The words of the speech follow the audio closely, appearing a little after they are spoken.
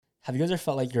have you guys ever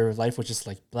felt like your life was just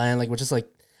like bland, like was just like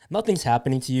nothing's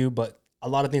happening to you, but a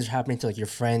lot of things are happening to like your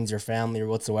friends, your family, or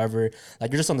whatsoever.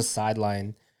 Like you're just on the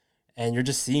sideline, and you're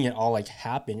just seeing it all like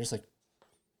happen. You're just like,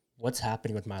 what's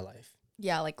happening with my life?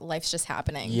 Yeah, like life's just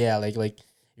happening. Yeah, like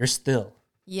you're still.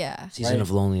 Yeah. Season Right. of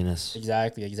loneliness.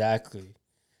 Exactly.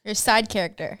 You're a side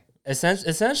character.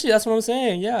 Essentially, that's what I'm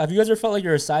saying. Yeah. Have you guys ever felt like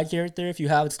you're a side character? If you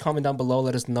have, just comment down below.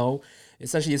 Let us know.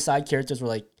 Essentially, side characters were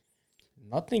like,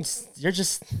 nothing's. You're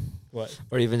just what?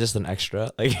 Or even just an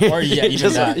extra. Like, Or, yeah, even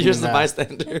just, that, you're even just a that.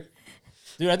 bystander.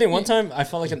 Dude, I think one time I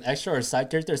felt like an extra or a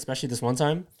side character, especially this one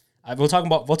time. We'll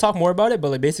talk more about it, but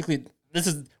like basically, this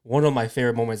is one of my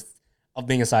favorite moments of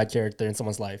being a side character in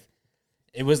someone's life.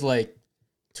 It was like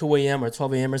 2 a.m. or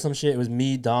 12 a.m. or some shit. It was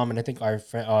me, Dom, and I think our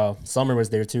friend Summer was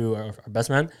there too, our best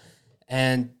man.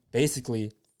 And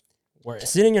basically, we're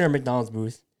sitting in our McDonald's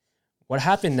booth. What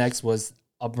happened next was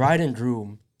a bride and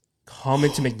groom come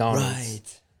into McDonald's.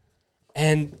 Right.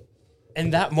 And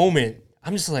in that moment,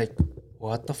 I'm just like,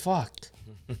 what the fuck?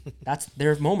 That's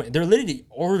their moment. They're literally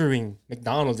ordering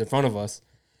McDonald's in front of us.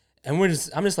 And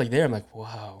I'm just like there. I'm like,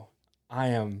 wow, I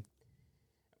am.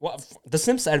 Well, the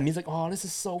simp side of me is like, oh, this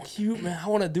is so cute, man. I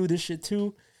want to do this shit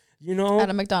too. You know? At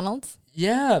a McDonald's?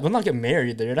 Yeah, but not get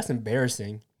married there. That's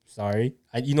embarrassing. Sorry.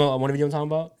 You know one of you I'm talking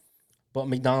about? But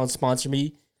McDonald's sponsor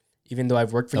me, even though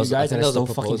I've worked for you guys and I still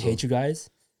fucking hate you guys.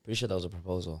 Pretty sure that was a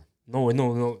proposal.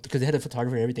 No, because they had a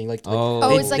photographer and everything.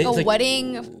 Oh, it's like a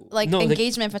wedding, like No,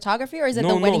 engagement photography, or is it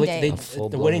the wedding day?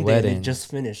 The wedding day they just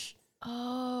finished.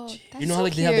 Oh, that's You know so how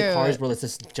like cute. they have the cars where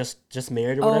it's just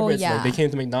married or whatever. Oh, It's like yeah. they came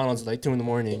to McDonald's at like 2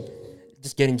 a.m,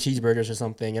 just getting cheeseburgers or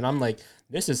something, and I'm like,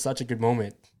 this is such a good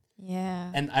moment.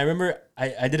 Yeah. And I remember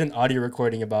I did an audio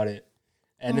recording about it,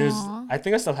 and I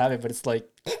think I still have it, but it's like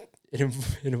it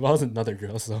involves another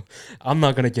girl, so I'm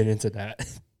not gonna get into that.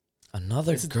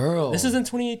 Another girl. This is in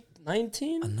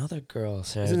 2019, Another girl,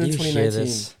 Sarah. This is Do in you 2019. hear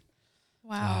this?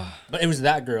 Wow. but it was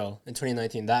that girl in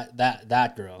 2019.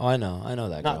 That girl. Oh, I know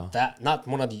that girl. Not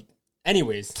one of the.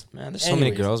 Anyways, Man, there's so many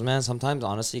Anyways. girls, man. Sometimes,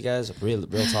 honestly, guys, real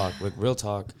talk, like real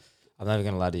talk. I'm not even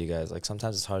gonna lie to you guys. Like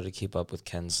sometimes it's hard to keep up with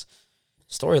Ken's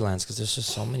storylines because there's just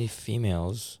so many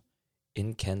females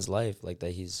in Ken's life, like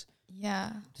that he's.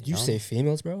 Yeah. did you No. say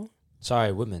females, bro?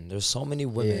 Sorry, women. There's so many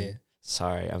women. Yeah.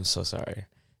 Sorry, I'm so sorry.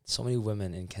 So many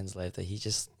women in Ken's life that he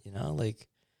just, like,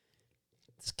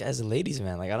 this guy's a ladies'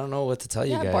 man. Like, I don't know what to tell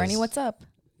you Yeah, guys. Barney, what's up?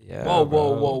 Yeah. Whoa.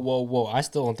 bro. I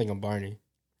still don't think I'm Barney.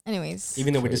 Anyways.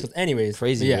 Even though we Crazy. discussed. Anyways.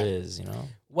 Crazy but it is,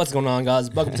 What's going on, guys?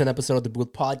 Welcome to an episode of the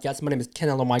Booth Podcast. My name is Ken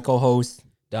Elo, my co-host.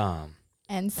 Dom.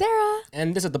 And Sarah.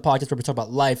 And this is the podcast where we talk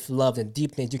about life, love, and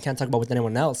deep things you can't talk about with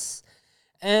anyone else.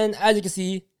 And as you can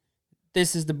see,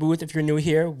 this is the booth. If you're new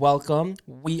here, welcome.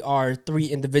 We are 3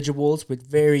 individuals with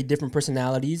very different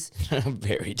personalities.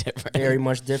 Very different. Very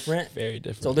much different. Very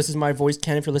different. So this is my voice,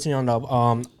 Ken, if you're listening on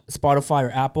the Spotify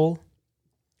or Apple.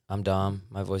 I'm Dom.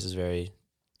 My voice is very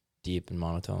deep and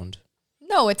monotoned.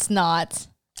 No, it's not.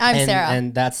 I'm and, Sarah.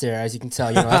 And that's Sarah, as you can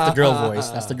tell. That's the girl voice.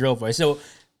 That's the girl voice. So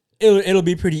it'll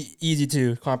be pretty easy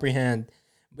to comprehend.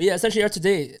 But yeah,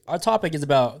 essentially our topic is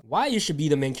about why you should be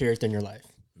the main character in your life.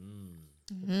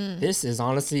 This is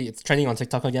honestly, it's trending on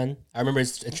TikTok again. I remember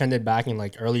it trended back in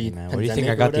like early. Man, where do you think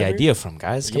I got the idea from,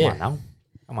 guys? Come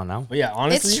on now. But yeah,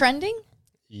 honestly, it's trending?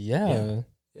 yeah.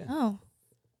 Oh.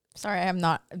 Sorry, I have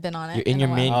not been on it. You're in your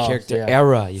a main while. Oh, character yeah.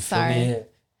 era. You Sorry. feel me? Yeah.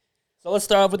 So let's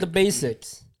start off with the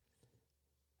basics.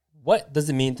 What does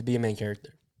it mean to be a main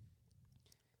character?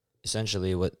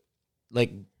 Essentially,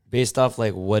 based off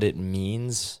like what it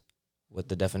means, what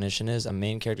the definition is, a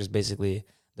main character is basically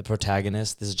the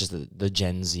protagonist. This is just the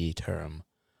Gen Z term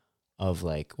of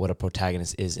like what a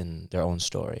protagonist is in their own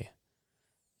story.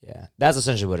 Yeah, that's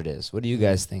essentially what it is. What do you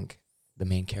guys think the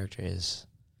main character is?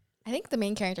 I think the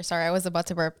main character, sorry, I was about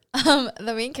to burp.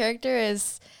 The main character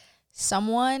is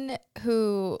someone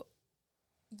who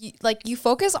you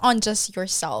focus on just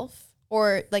yourself,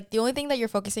 or like the only thing that you're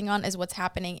focusing on is what's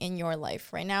happening in your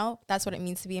life right now. That's what it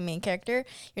means to be a main character.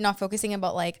 You're not focusing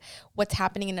about like what's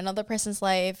happening in another person's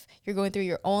life. You're going through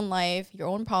your own life, your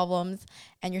own problems,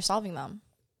 and you're solving them.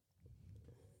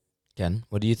 Ken,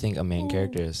 what do you think a main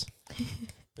character is?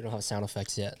 We don't have sound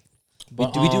effects yet. We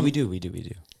But, do. We But don't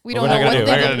we're know not gonna what do it.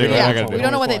 they We're not gonna do it. did. We're not Yeah, gonna do we it.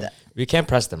 don't know what they did. We can't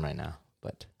press them right now,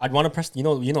 but I'd want to press. You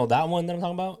know that one that I'm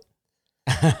talking about.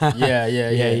 Yeah.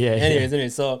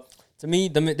 Anyways, so to me,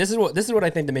 this is what I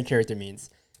think the main character means: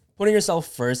 putting yourself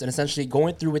first and essentially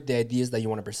going through with the ideas that you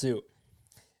want to pursue.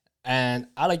 And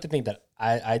I like to think that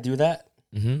I do that.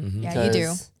 Yeah, you do.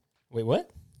 because- Wait,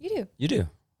 what? You do. you do.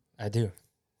 I do.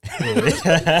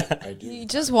 You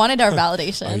just wanted our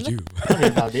validation. I don't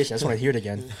need validation. I just want to hear it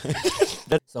again.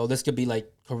 So this could be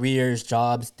like careers,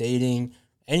 jobs, dating,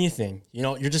 anything. You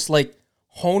know, you're just like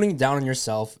honing down on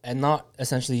yourself and not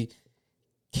essentially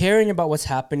caring about what's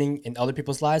happening in other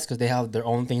people's lives because they have their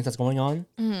own things that's going on.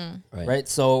 Right.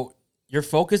 So your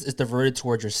focus is diverted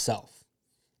towards yourself.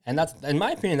 And that's, in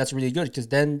my opinion, that's really good because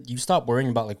then you stop worrying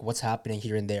about like what's happening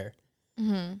here and there.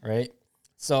 Right.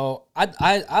 So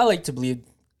I like to believe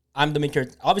I'm the main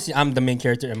character. Obviously, I'm the main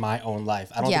character in my own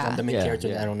life. I don't think I'm the main character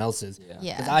in anyone else's.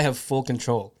 Because I have full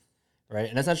control. Right.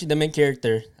 And essentially the main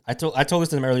character, I told this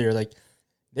to them earlier, like,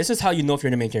 this is how you know if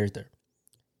you're the main character.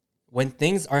 When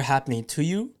things are happening to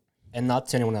you and not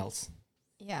to anyone else.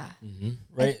 Yeah.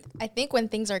 Right. I think when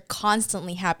things are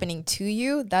constantly happening to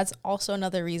you, that's also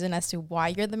another reason as to why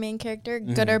you're the main character,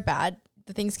 good or bad.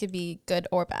 The things could be good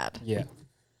or bad. Yeah.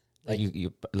 Like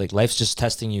you like life's just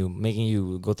testing you, making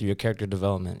you go through your character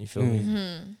development. You feel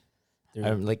me?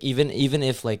 Like even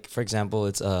if like for example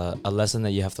it's a lesson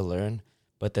that you have to learn,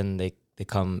 but then they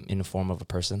come in the form of a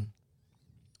person.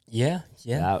 Yeah.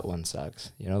 That one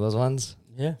sucks. You know those ones?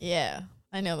 Yeah. Yeah.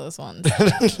 I know those ones.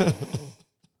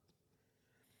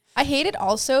 I hate it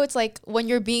also. It's like when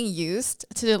you're being used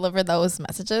to deliver those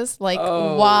messages, like,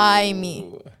 why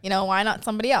me? You know, why not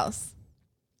somebody else?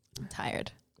 I'm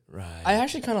tired. Right. I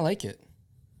actually kind of like it.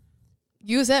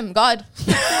 Use him, God.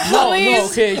 No,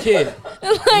 okay.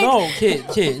 No,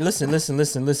 okay. Listen.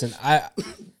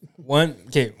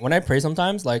 When I pray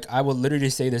sometimes, like I will literally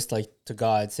say this like to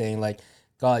God, saying like,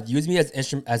 God, use me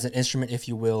as an instrument, if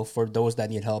you will, for those that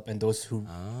need help and those who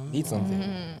need something.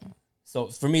 So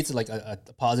for me, it's like a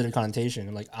positive connotation.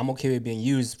 I'm like, I'm okay with being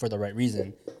used for the right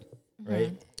reason,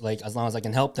 right? Like as long as I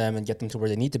can help them and get them to where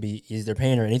they need to be, ease their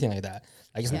pain or anything like that.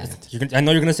 I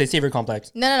know you're gonna say savior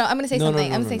complex. No. I'm gonna say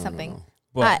something. I'm gonna say something.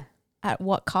 But At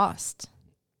what cost?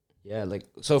 Yeah, like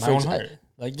so my for own heart,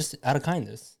 like just out of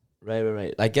kindness.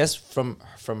 Right. I guess from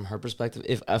her perspective,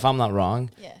 if I'm not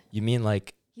wrong, Yeah. you mean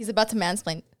like He's about to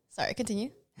mansplain. Sorry, continue.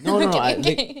 no.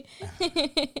 Okay.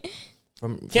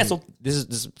 From Canceled. This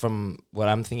is from what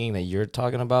I'm thinking that you're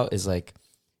talking about is like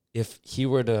if he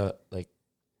were to like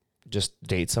just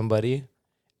date somebody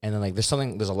and then like there's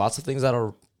lots of things that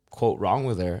are quote wrong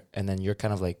with her and then you're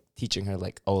kind of like teaching her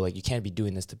like, oh, like you can't be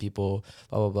doing this to people,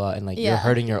 blah blah blah, and like you're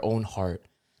hurting your own heart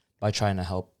by trying to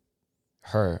help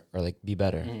her or like be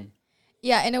better.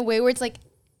 Yeah, in a way where it's like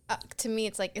to me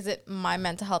it's like, is it my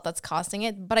mental health that's costing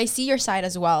it? But I see your side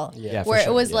as well. Yeah, where for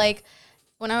sure, it was like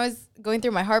when I was going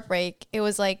through my heartbreak, it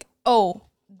was like, oh,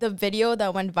 the video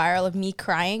that went viral of me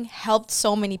crying helped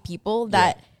so many people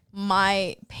that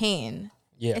my pain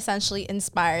essentially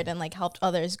inspired and like helped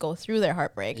others go through their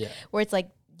heartbreak. Where it's like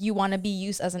you want to be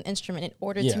used as an instrument in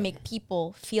order to make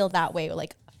people feel that way, or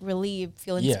like relieved,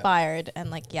 feel inspired, and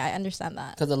like I understand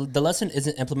that. Because the lesson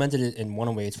isn't implemented in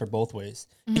one way; it's for both ways.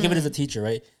 Think of it as a teacher,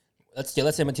 right? Let's say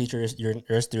I'm a teacher,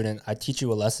 you're a student. I teach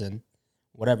you a lesson,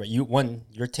 whatever.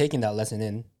 You're taking that lesson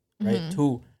in, right?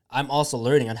 Two, I'm also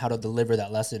learning on how to deliver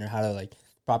that lesson or how to like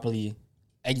properly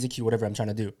execute whatever I'm trying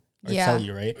to do or tell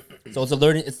you, right? So it's a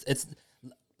learning. It's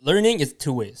learning is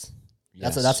two ways.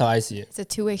 Yes. That's how I see it. It's a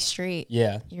two-way street.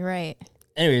 Yeah. You're right.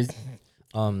 Anyways,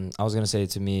 I was gonna say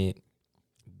to me,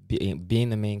 being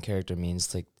the main character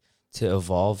means like to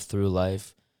evolve through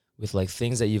life with like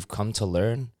things that you've come to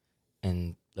learn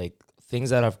and like things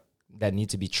that need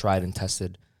to be tried and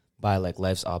tested by like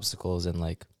life's obstacles and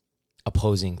like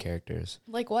opposing characters.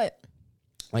 Like what?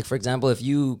 Like for example, if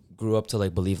you grew up to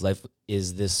like believe life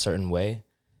is this certain way,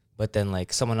 but then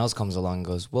like someone else comes along and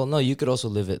goes, well, no, you could also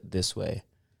live it this way.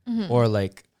 Or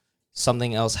like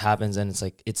something else happens and it's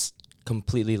like it's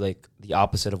completely like the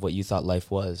opposite of what you thought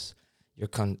life was. You're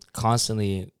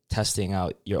constantly testing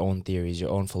out your own theories, your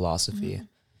own philosophy.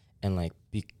 And like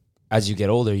as you get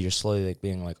older, you're slowly like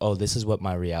being like, oh, this is what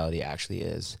my reality actually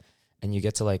is. And you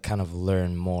get to like kind of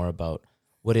learn more about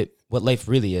what life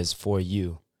really is for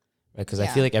you, right? Because I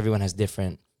feel like everyone has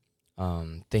different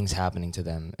things happening to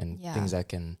them and things that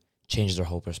can change their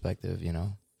whole perspective, you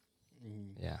know?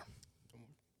 Yeah.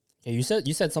 Okay, you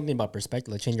said something about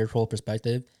perspective, like change your whole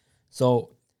perspective.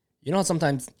 So, you know,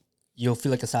 sometimes you'll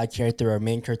feel like a side character or a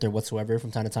main character whatsoever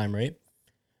from time to time, right?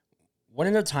 What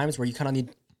are the times where you kind of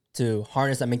need to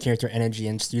harness that main character energy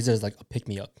and just use it as like a pick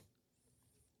me up?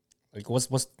 Like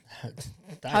what's like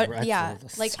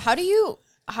how do you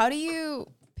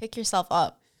pick yourself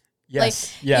up?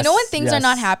 Yes, like you know when things are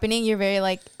not happening, you're very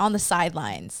like on the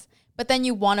sidelines, but then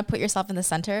you want to put yourself in the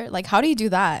center. Like how do you do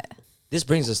that? This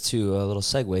brings us to a little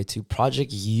segue to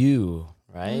Project U,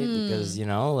 right? Because, you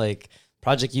know, like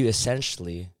Project U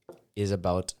essentially is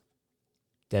about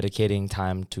dedicating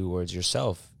time towards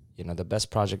yourself. You know, the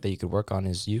best project that you could work on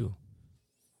is you.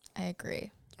 I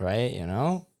agree. Right? You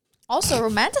know? Also,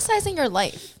 romanticizing your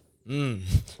life. Mm.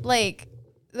 Like,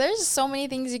 there's so many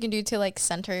things you can do to like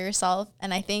center yourself,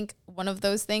 and I think one of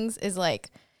those things is like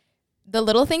the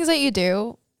little things that you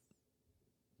do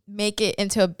make it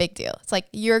into a big deal. It's like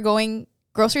you're going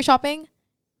grocery shopping.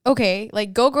 Okay,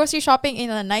 like go grocery shopping in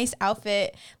a nice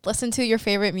outfit, listen to your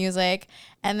favorite music,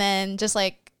 and then just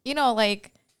like, you know,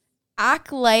 like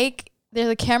act like there's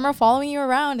a camera following you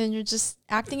around and you're just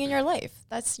acting in your life.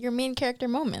 That's your main character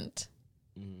moment.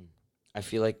 I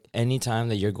feel like any time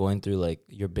that you're going through like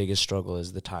your biggest struggle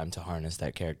is the time to harness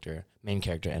that main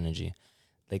character energy.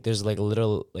 Like there's like a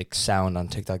little like sound on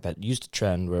TikTok that used to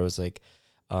trend where it was like,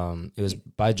 it was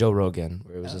by Joe Rogan,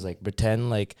 where it was just like pretend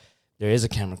like there is a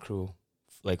camera crew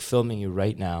like filming you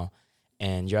right now,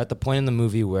 and you're at the point in the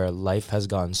movie where life has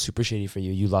gone super shitty for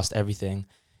you. You lost everything.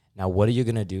 Now, what are you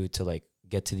gonna do to like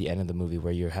get to the end of the movie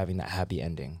where you're having that happy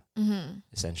ending,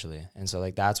 essentially? And so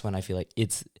like that's when I feel like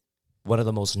it's one of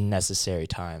the most necessary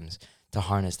times to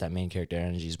harness that main character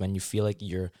energy is when you feel like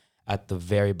you're at the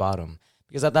very bottom,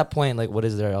 because at that point, like, what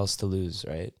is there else to lose,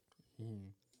 right?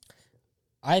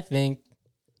 I think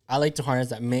I like to harness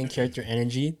that main character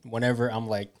energy whenever I'm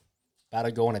like about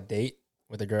to go on a date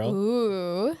with a girl.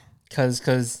 Ooh.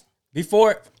 Cause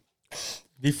before,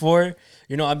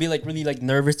 you know, I'd be like really like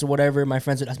nervous or whatever. My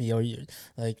friends would ask me, yo,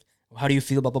 like, how do you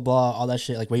feel, blah, blah, blah, all that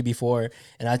shit, like way before.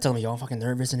 And I'd tell them, yo, I'm fucking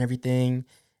nervous and everything.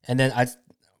 And then I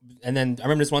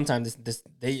remember this one time, this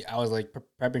date I was like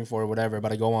prepping for or whatever,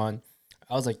 but I go on.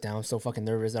 I was like, damn, I'm so fucking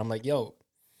nervous. And I'm like, yo,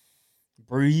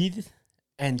 breathe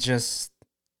and just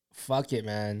fuck it,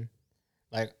 man.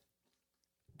 Like,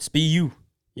 just be you.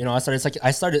 You know, I started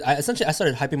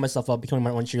hyping myself up, becoming my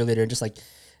own cheerleader, and just like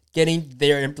getting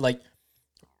there and like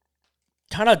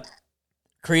kind of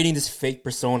creating this fake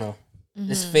persona,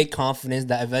 this fake confidence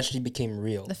that eventually became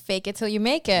real. The fake it till you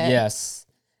make it. Yes.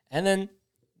 And then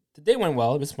the day went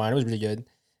well. It was fine. It was really good.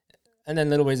 And then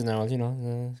little ways and downs, you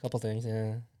know, a couple things,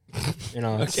 yeah. You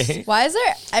know. Okay. Why is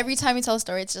there every time you tell a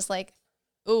story, it's just like,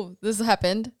 oh, this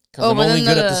happened. Because I'm only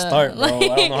good at the start, bro. I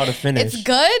don't know how to finish. It's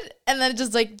good, and then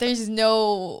just like there's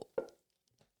no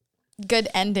good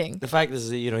ending. The fact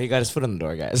is, you know, he got his foot in the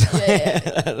door, guys.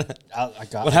 Yeah.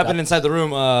 What happened inside the room,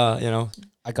 you know,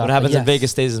 what happens in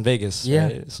Vegas stays in Vegas. Yeah.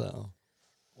 Right? So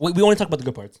we only talk about the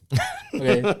good parts.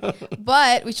 Okay.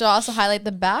 But we should also highlight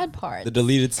the bad part. the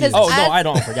deleted scenes. Oh, no, I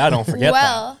don't forget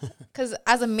well, because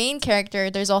as a main character,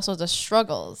 there's also the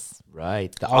struggles.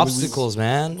 Right. The Oh, obstacles,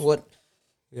 man. What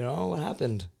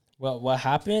happened? Well, what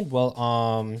happened? Well,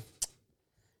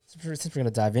 since we're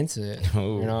gonna dive into it,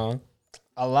 you know,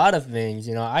 a lot of things.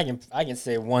 You know, I can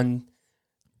say one.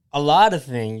 A lot of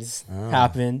things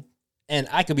happened, and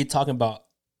I could be talking about.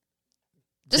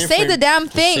 Just say the damn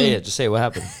thing. Just say it. What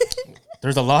happened?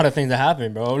 There's a lot of things that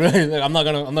happened, bro. Like, I'm not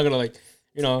gonna like,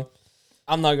 you know,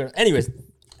 I'm not gonna. Anyways.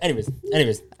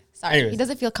 Sorry, he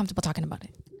doesn't feel comfortable talking about it.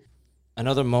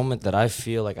 Another moment that I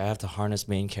feel like I have to harness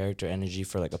main character energy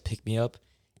for like a pick me up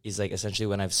is like essentially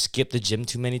when I've skipped the gym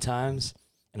too many times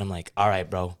and I'm like, all right,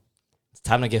 bro, it's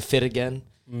time to get fit again.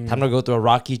 Time to go through a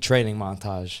rocky training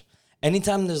montage.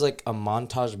 Anytime there's like a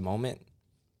montage moment,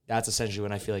 that's essentially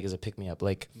when I feel like is a pick me up.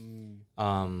 Like,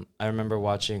 I remember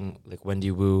watching like Wendy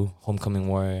Wu, Homecoming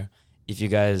Warrior. If you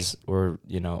guys were,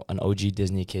 you know, an OG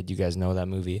Disney kid, you guys know that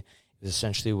movie. It was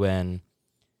essentially when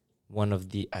one of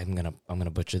the I'm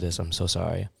gonna butcher this. I'm so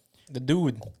sorry. The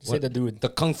dude. Say the dude. The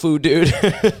kung fu dude.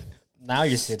 Now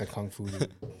you say the kung fu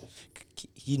dude.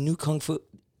 He knew kung fu,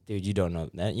 dude. You don't know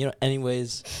that. You know.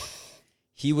 Anyways,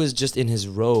 he was just in his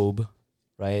robe,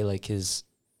 right? Like his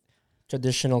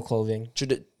Traditional clothing.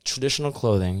 traditional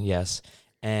clothing, yes.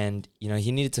 And you know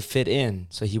he needed to fit in,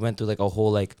 so he went through like a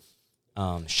whole like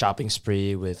shopping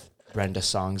spree with Brenda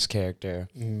Song's character,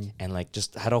 and like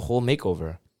just had a whole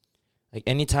makeover. Like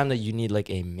anytime that you need like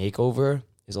a makeover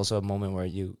is also a moment where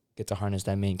you get to harness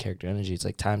that main character energy. It's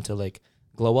like time to like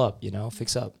glow up, you know,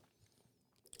 fix up.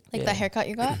 Like that haircut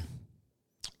you got?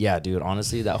 Yeah, dude.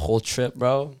 Honestly, that whole trip,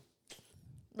 bro.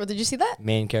 Or did you see that?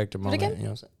 Main character moment. again? You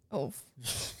know what I'm saying?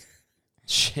 Oh.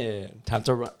 Shit. Time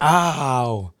to run.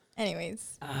 Ow.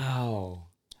 Anyways. Ow.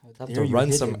 Time dare to you run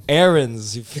hit some him.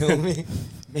 errands. You feel me?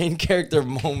 Main character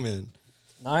moment.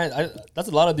 No, that's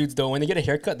a lot of dudes though. When they get a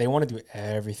haircut, they want to do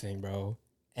everything, bro.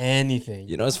 Anything.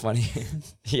 You know, it's funny.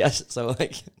 Yes. So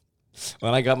like,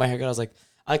 when I got my haircut, I was like,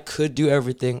 I could do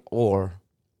everything or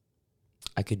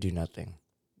I could do nothing.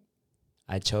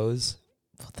 I chose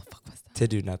What the fuck was that? to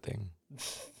do nothing.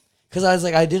 Because I was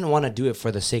like, I didn't want to do it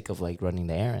for the sake of like running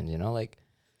the errand, you know? Like,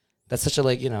 that's such a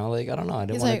like, you know, like, I don't know. I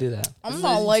didn't He's want like, to do that. I'm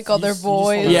not like other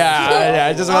boys. Yeah,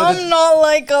 I just wanted I'm not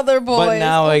like other boys. But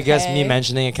now I guess me okay.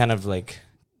 mentioning it kind of like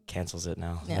cancels it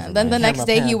now. Yeah. Never Then the mind. next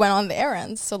day he Pan. went on the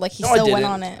errands, so like he No, I still went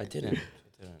didn't. on I it. didn't.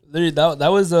 Literally,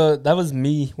 that was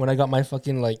me when I got my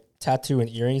fucking like tattoo and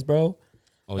earrings, bro.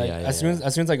 Oh Like, yeah, as soon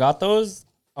as I got those,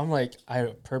 I'm like,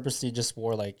 I purposely just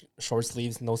wore like short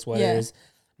sleeves, no sweaters.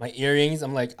 My earrings,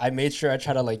 I'm like, I made sure I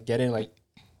try to like get in like,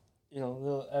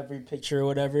 every picture or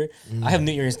whatever. I have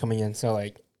new earrings coming in, so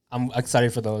like I'm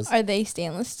excited for those. Are they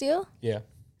stainless steel? Yeah,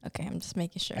 Okay, I'm just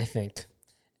making sure. I think. God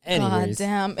Anyways,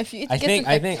 damn! If you, I think.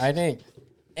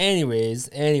 Anyways,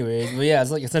 but yeah,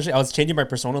 it's like essentially I was changing my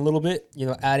persona a little bit,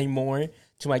 adding more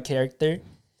to my character,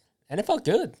 and it felt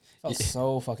good. It felt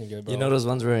so fucking good, bro. You know those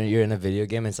ones where you're in a video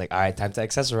game and it's like, all right, time to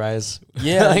accessorize.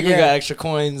 Yeah, like we yeah. got extra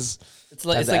coins. It's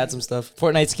Time like to add some stuff.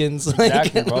 Fortnite skins.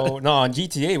 exactly, bro. No, on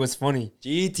GTA was funny.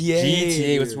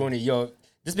 GTA was funny, yo.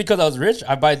 Just because I was rich,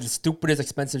 I buy the stupidest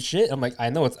expensive shit. I'm like, I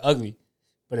know it's ugly,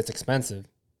 but it's expensive.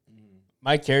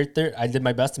 My character, I did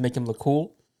my best to make him look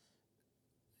cool.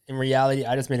 In reality,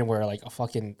 I just made him wear like a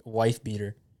fucking wife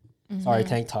beater. Sorry,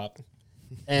 tank top.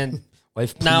 And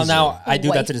Wife now pleaser. I do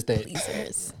that Wife to this day.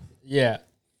 pleasers. Yeah.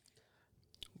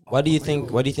 Why do you think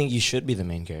you should be the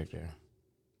main character?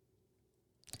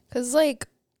 Cause like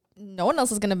no one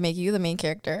else is gonna make you the main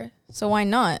character, so why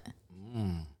not?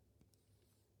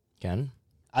 Ken?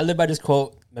 I live by this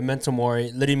quote, memento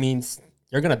mori, literally means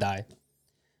you're gonna die.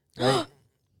 Right?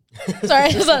 Sorry,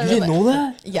 I just thought You didn't know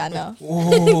that? Yeah, no.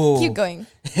 Oh. Keep going.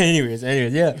 anyways,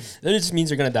 yeah. That just means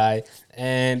you're gonna die.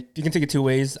 And you can take it two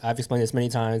ways. I've explained this many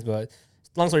times, but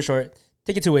long story short,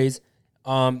 take it two ways.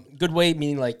 Good way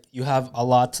meaning like you have a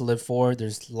lot to live for.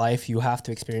 There's life, you have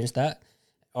to experience that.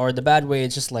 Or the bad way,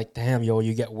 it's just like, damn, yo,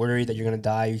 you get worried that you're gonna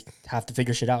die. You have to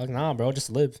figure shit out. Like, nah, bro, just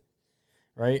live.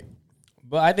 Right?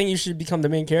 But I think you should become the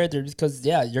main character because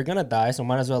yeah, you're gonna die, so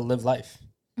might as well live life.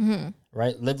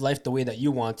 Right? Live life the way that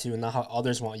you want to and not how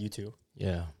others want you to.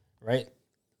 Yeah. Right?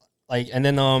 Like, and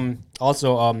then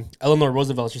also Eleanor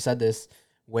Roosevelt, she said this,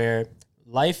 where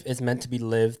life is meant to be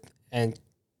lived and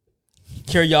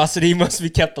curiosity must be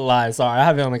kept alive. Sorry, I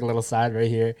have it on like a little side right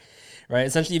here. Right?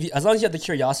 Essentially, as long as you have the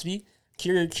curiosity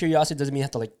doesn't mean you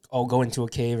have to like, go into a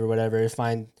cave or whatever,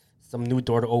 find some new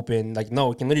door to open. Like,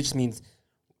 no, it can literally just means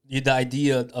the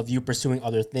idea of you pursuing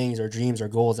other things or dreams or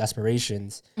goals,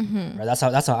 aspirations. Right? That's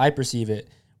how I perceive it.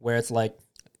 Where it's like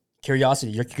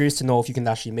curiosity. You're curious to know if you can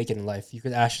actually make it in life. You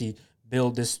could actually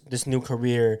build this new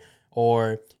career,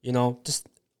 or just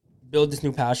build this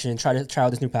new passion. Try out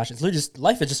this new passion. It's literally just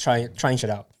life is just trying shit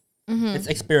out. It's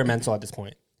experimental at this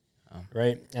point,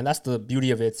 right? And that's the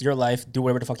beauty of it. It's your life. Do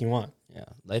whatever the fuck you want. Yeah.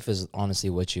 Life is honestly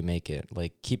what you make it.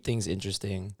 Like, keep things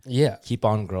interesting. Yeah. Keep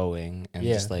on growing and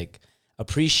just like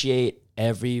appreciate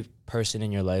every person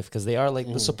in your life because they are like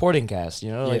the supporting cast,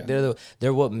 like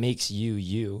they're what makes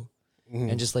you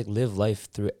and just like live life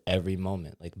through every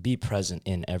moment, like be present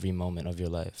in every moment of your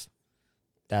life.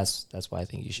 That's why I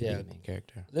think you should be the main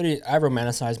character. Literally, I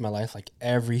romanticize my life like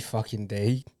every fucking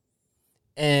day,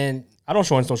 and I don't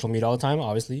show on social media all the time,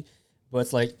 obviously, but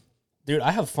it's like, dude,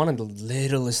 I have fun in the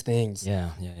littlest things. Yeah.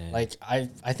 Like I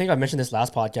think I mentioned this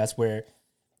last podcast where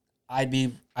I'd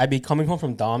be coming home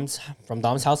from Dom's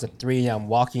house at 3 a.m.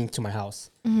 walking to my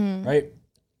house. Right?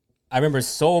 I remember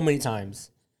so many times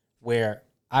where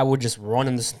I would just run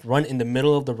in the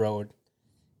middle of the road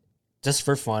just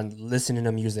for fun, listening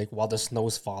to music while the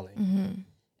snow's falling.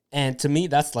 And to me,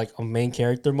 that's like a main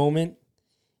character moment.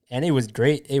 And it was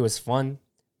great. It was fun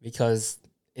because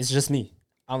it's just me.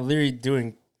 I'm literally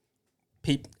doing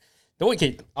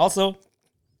also,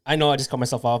 I know I just cut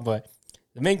myself off, but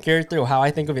the main character, or how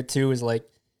I think of it too, is like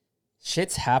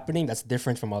shit's happening that's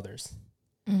different from others.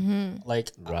 Like,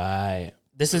 Right.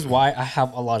 this is why I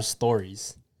have a lot of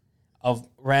stories of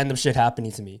random shit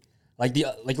happening to me. Like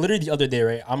literally the other day,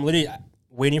 right? I'm literally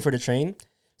waiting for the train.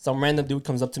 Some random dude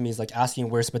comes up to me, is like asking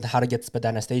how to get to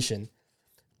Spadina Station.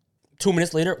 2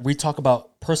 minutes later, we talk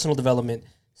about personal development,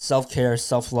 self-care,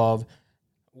 self-love.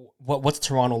 What's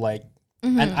Toronto like?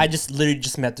 And I just literally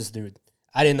just met this dude.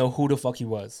 I didn't know who the fuck he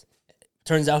was.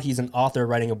 Turns out he's an author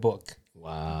writing a book.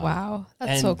 Wow,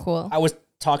 that's And so cool. I was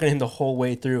talking to him the whole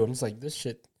way through. I'm just like, this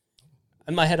shit.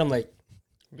 In my head, I'm like,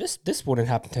 this wouldn't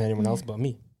happen to anyone else but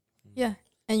me. Yeah,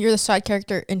 and you're the side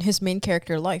character in his main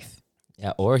character life.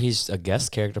 Yeah, or he's a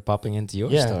guest character popping into your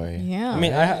Yeah. story. Yeah, I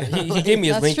mean, he gave me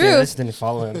his That's link. true. I just didn't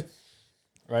follow him.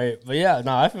 Right, but yeah,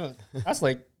 no, I feel that's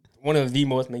like one of the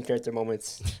most main character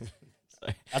moments.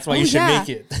 That's why you should make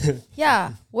it.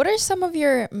 yeah. What are some of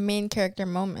your main character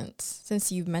moments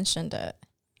since you've mentioned it?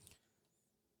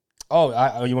 You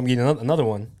want me to get another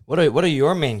one? What are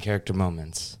your main character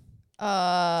moments?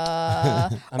 I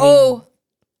mean-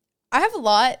 have a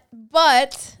lot,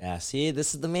 But Yeah, see,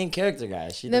 this is the main character,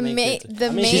 guys. She's the the main main character.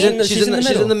 the main She's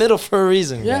in the middle for a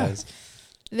reason, Yeah. guys.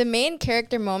 the main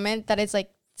character moment that is like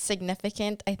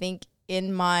significant, I think,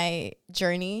 in my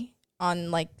journey on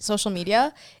like social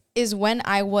media is when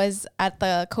I was at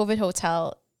the COVID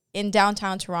hotel in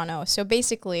downtown Toronto. So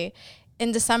basically,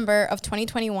 in December of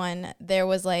 2021, there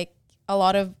was like a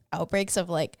lot of outbreaks of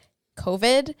like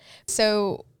COVID.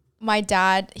 So my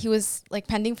dad, he was like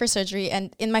pending for surgery,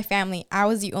 and in my family, I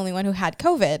was the only one who had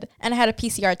COVID, and I had a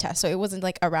PCR test. So it wasn't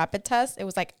like a rapid test. It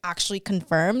was like actually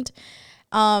confirmed.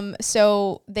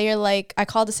 So they're like, I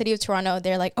called the city of Toronto.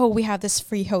 They're like, oh, we have this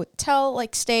free hotel,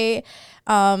 like stay.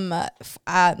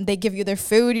 They give you their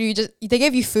food. They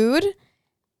give you food.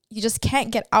 You just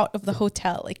can't get out of the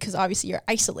hotel, like, cause obviously you're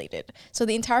isolated. So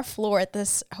the entire floor at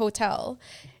this hotel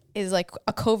is like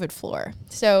a COVID floor.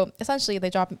 So essentially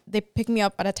they pick me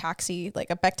up at a taxi, like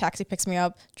a Beck taxi picks me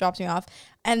up, drops me off.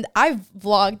 And I've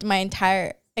vlogged my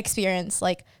entire experience,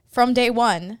 like from day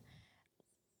 1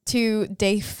 to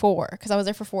day 4, because I was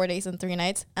there for 4 days and 3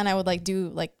 nights, and I would like do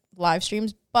like live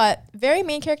streams. But very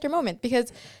main character moment,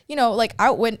 because you know, like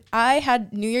when I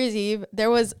had New Year's Eve, there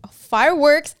was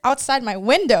fireworks outside my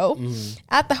window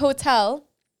at the hotel.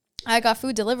 I got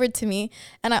food delivered to me,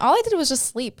 and all I did was just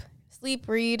sleep,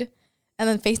 read, and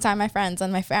then FaceTime my friends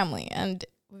and my family. And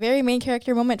very main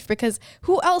character moment, because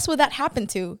who else would that happen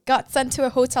to? Got sent to a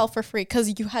hotel for free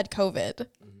because you had COVID.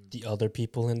 The other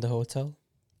people in the hotel.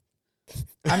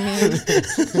 I mean,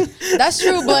 that's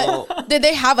true, but did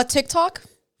they have a TikTok?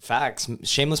 Facts.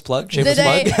 Shameless plug. Did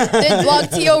Shameless plug. did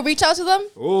Vlog TO reach out to them?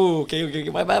 Oh, okay.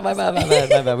 My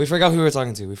bad. We forgot who we were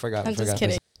talking to. We forgot. I'm just forgot.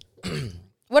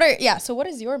 kidding. So what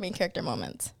is your main character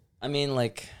moment? I mean,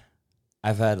 like,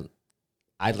 I'd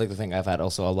like to think I've had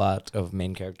also a lot of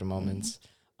main character moments.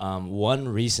 One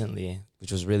recently,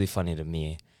 which was really funny to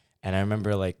me. And I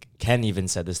remember, like, Ken even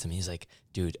said this to me. He's like,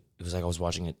 dude, it was like I was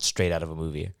watching it straight out of a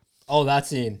movie. Oh, that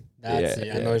scene. That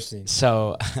scene. I know what scene.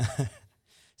 So,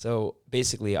 so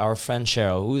basically, our friend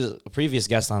Cheryl, who's a previous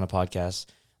guest on the podcast,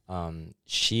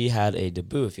 she had a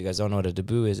debut. If you guys don't know what a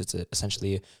debut is, it's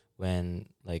essentially when,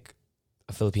 like,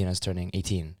 a Filipino is turning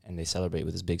 18 and they celebrate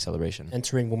with this big celebration.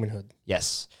 Entering womanhood.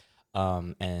 Yes.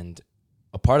 And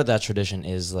a part of that tradition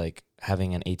is like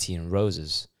having an 18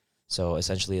 roses. So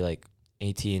essentially like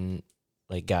 18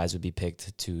 like guys would be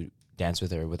picked to dance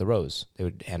with her with a rose. They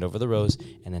would hand over the rose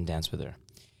and then dance with her.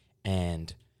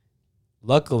 And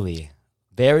luckily,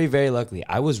 very, very luckily,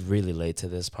 I was really late to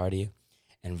this party.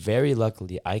 And very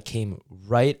luckily, I came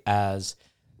right as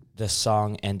the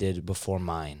song ended before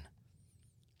mine.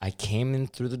 I came in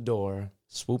through the door,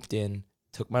 swooped in,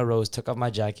 took my rose, took off my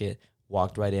jacket,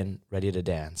 walked right in, ready to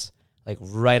dance. Like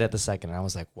right at the second. And I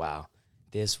was like, wow,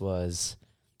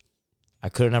 I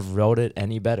couldn't have wrote it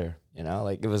any better. You know,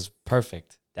 like it was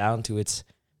perfect down to its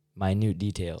minute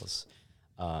details.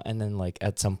 And then like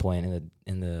at some point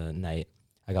in the night,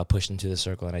 I got pushed into the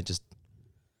circle and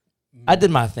I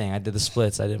did my thing. I did the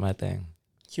splits. I did my thing.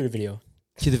 Cue the video.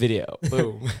 Cue the video.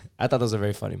 Boom. I thought that was a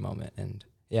very funny moment. And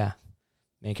yeah,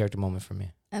 main character moment for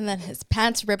me. And then his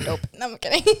pants ripped open. No, I'm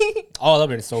kidding. Oh, that would have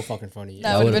been so fucking funny.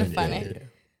 That would have been funny.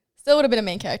 Still would have been a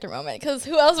main character moment, because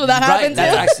who else would that happen to?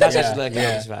 That's actually like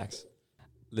facts.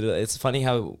 Literally, it's funny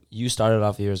how you started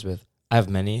off yours with I have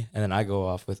many, and then I go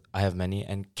off with I have many,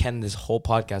 and Ken this whole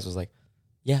podcast was like,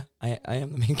 yeah, I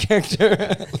am the main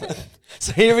character.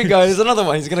 So here we go. Here's another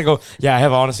one. He's gonna go, yeah, I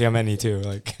have honestly how many too.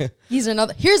 Like Here's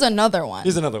another one.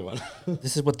 Here's another one.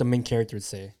 This is what the main character would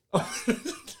say.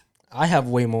 I have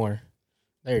way more.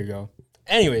 There you go.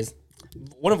 Anyways,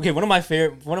 one of my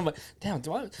damn,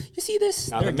 you see this?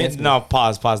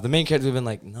 Pause. The main character have been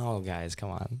like, no guys,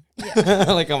 come on.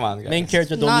 Yeah. Like come on, guys. Main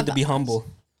character don't Not need to be that much. humble.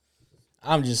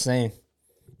 I'm just saying.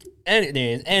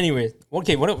 Anyways,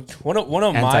 okay, one of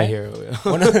my Anti-hero.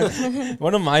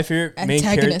 one of my favorite main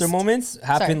character Antagonist. moments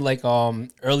happened like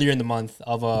earlier in the month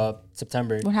of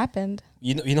September. What happened?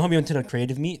 You know how we went to the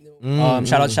creative meet?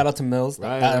 Shout out to Mills.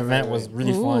 That event was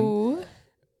really fun. Ooh.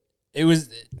 It was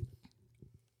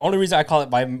only reason I call it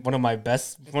one of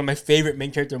my favorite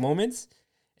main character moments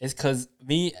is because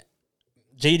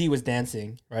JD was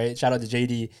dancing, right? Shout out to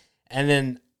JD. And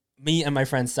then me and my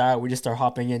friend Sarah, we just start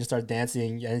hopping in, just start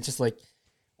dancing. And it's just like,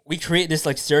 we create this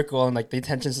like circle and like the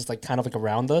attention's just like kind of like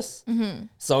around us. Mm-hmm.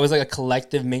 So it was like a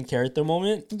collective main character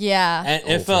moment. Yeah. And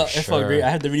it felt great. I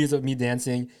had the videos of me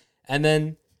dancing. And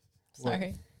then...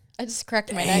 Sorry. I just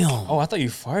cracked my neck. Oh, I thought you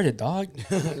farted, dog.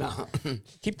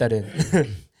 Keep that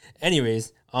in.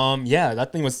 Anyways, yeah,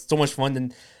 that thing was so much fun.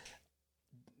 And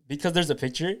because there's a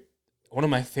picture, one of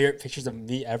my favorite pictures of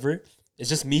me ever is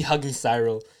just me hugging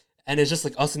Cyril. And it's just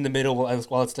like us in the middle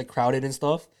while it's like crowded and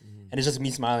stuff. and it's just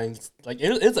me smiling. It's like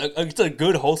it's a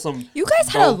good wholesome. You guys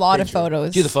had a dope lot of picture.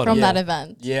 photos Cue the photo. from Yeah. that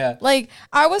event. Yeah. Like,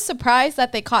 I was surprised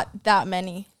that they caught that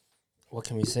many What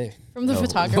can we say? from the No,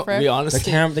 photographer. We The honestly,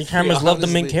 the cameras love the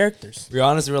main honestly- characters. we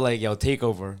honestly were like, yo,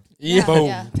 takeover. Yeah, Boom.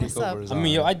 yeah. What's up? Takeovers I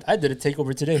mean, yo, I did a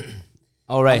takeover today.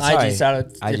 All right, On sorry. IG, shout out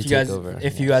IG if you guys takeover,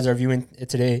 if you guys are viewing it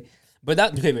today. But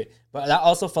that but that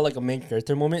also felt like a main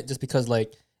character moment, just because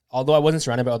like although I wasn't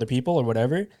surrounded by other people or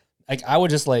whatever, like I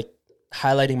was just like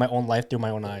highlighting my own life through my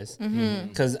own eyes,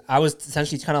 because I was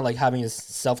essentially kind of like having a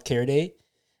self-care day,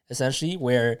 essentially,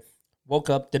 where woke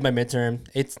up, did my midterm,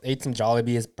 ate some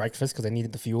Jollibee as breakfast because I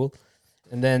needed the fuel,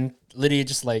 and then literally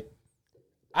just like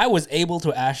I was able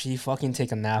to actually fucking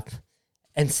take a nap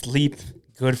and sleep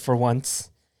good for once.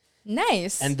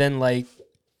 Nice. And then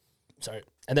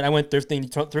and then I went thrifting.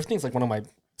 Thrifting is like one of my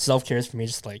self cares for me,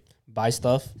 just like buy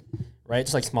stuff, right?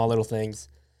 Just like small little things.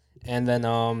 And then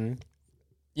and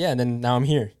then now I'm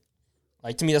here.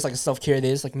 Like to me that's like a self care day.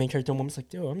 It's like main character moments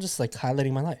like, yo, I'm just like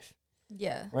highlighting my life.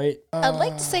 yeah. Right? I'd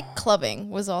like to say clubbing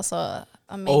was also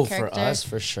a main Oh, character. for us,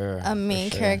 for sure. A main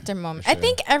for sure. character moment. For I sure.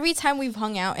 think every time we've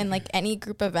hung out in like any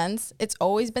group events, it's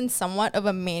always been somewhat of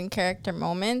a main character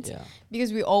moment Yeah.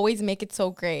 because we always make it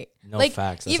so great. No like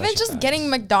facts. That's even actually just facts. getting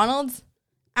McDonald's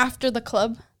after the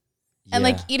club and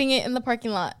like Yeah. eating it in the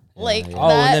parking lot. Yeah, Like yeah. Oh,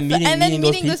 and that, then meeting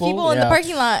those those people in the Yeah.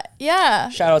 parking lot. Yeah.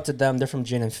 Shout out to them. They're from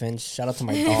Jane and Finch. Shout out to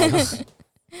my dogs.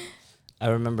 I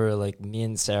remember like me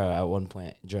and Sarah at one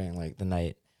point during like the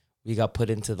night, we got put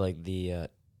into like the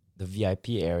VIP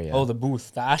area. Oh, the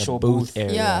booth. The actual the booth.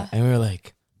 area. Yeah. And we were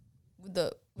like,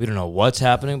 The we don't know what's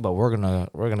happening, but we're gonna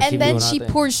keep and then doing she our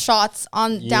thing. pours shots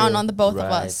on down Yeah. on the both of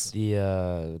Right. us.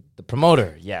 The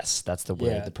promoter, yes, that's the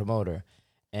word, Yeah. the promoter.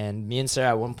 And me and Sarah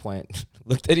at one point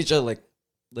looked at each other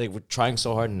like we're trying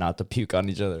so hard not to puke on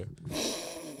each other,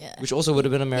 Yeah. which also would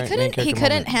have been a main character He couldn't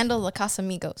moment. handle the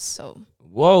Casamigos, so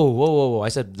Whoa! I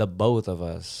said the both of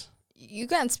us. you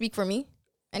can't speak for me.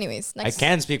 Anyways, next. I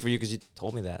can speak for you because you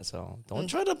told me that. So don't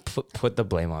try to put the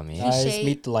blame on me. Guys, Cliche.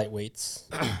 meet the lightweights.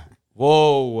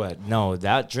 Whoa! No,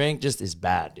 that drink just is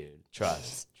bad, dude.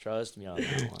 Trust me on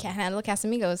that one. Can't handle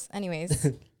Casamigos. Anyways,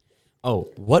 Oh,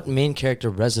 what main character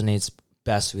resonates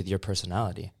best with your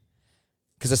personality?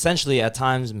 Because essentially, at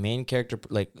times, main character,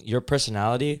 like your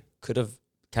personality, could have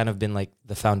kind of been like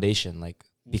the foundation, like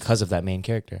because of that main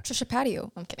character. Trisha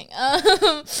Patio. I'm kidding.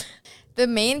 The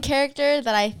main character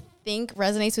that I think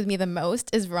resonates with me the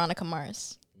most is Veronica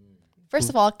Mars. First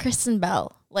of all, Kristen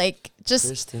Bell. Like, just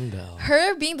Kristen Bell.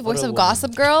 her being the What voice a of woman.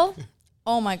 Gossip Girl.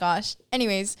 Oh my gosh.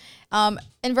 Anyways,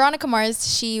 in Veronica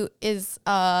Mars, she is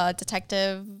a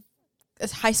detective, a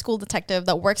high school detective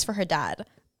that works for her dad.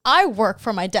 I work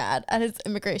for my dad at his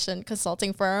immigration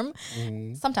consulting firm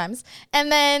sometimes.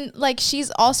 And then like she's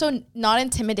also not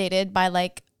intimidated by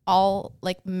like all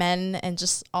like men and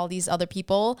just all these other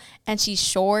people, and she's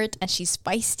short and she's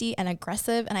feisty and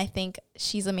aggressive, and I think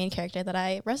she's the main character that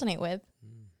I resonate with.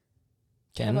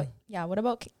 Ken? What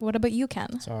about you,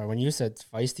 Ken? Sorry, when you said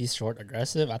feisty, short,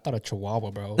 aggressive, I thought a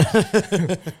chihuahua, bro.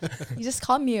 You just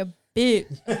called me a bitch.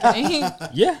 Okay.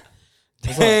 Yeah.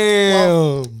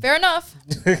 Damn. Fair enough.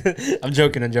 I'm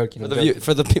joking. I'm joking.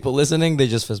 For the people listening, they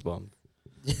just fist bumped.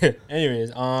 Yeah.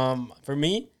 Anyways, for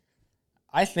me,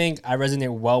 I think I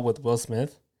resonate well with Will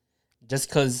Smith, just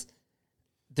because,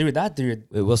 dude, that dude.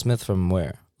 Wait, Will Smith from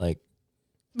where? Like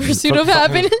Pursuit of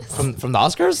happiness. from the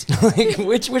Oscars? Like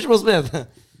which Will Smith?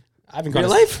 I've been Real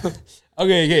called- life?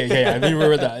 Okay. I mean,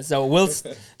 remember that. So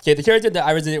the character that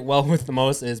I resonate well with the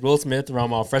most is Will Smith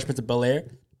from Fresh Prince of Bel-Air,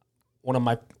 one of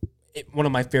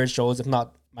my favorite shows, if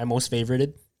not my most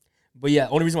favorited. But yeah,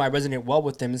 only reason why I resonate well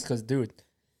with him is because, dude,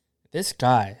 this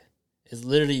guy is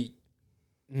literally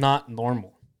not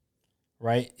normal,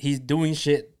 right? He's doing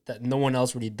shit that no one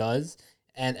else really does,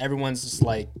 and everyone's just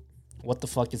like, what the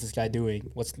fuck is this guy doing?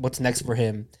 What's next for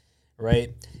him,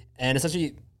 right? And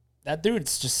essentially, that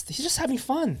dude's he's just having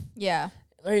fun, Yeah.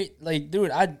 right? Like,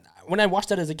 dude, when I watched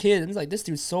that as a kid, I was like, this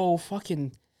dude's so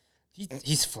fucking,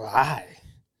 he's fly,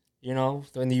 you know,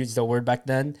 when they used the word back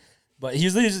then. But he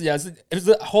was literally just, it was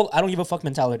the whole I don't give a fuck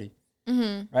mentality,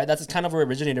 right? That's kind of where it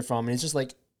originated from, and it's just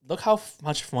like, look how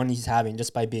much fun he's having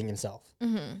just by being himself.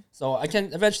 So I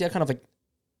kind of like,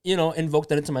 you know, invoked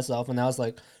that into myself, and I was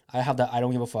like, I have that I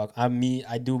don't give a fuck. I'm me.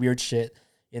 I do weird shit.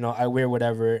 You know, I wear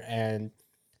whatever, and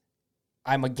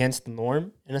I'm against the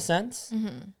norm in a sense,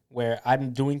 where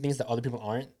I'm doing things that other people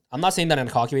aren't. I'm not saying that in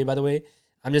a cocky way, by the way.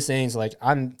 I'm just saying it's like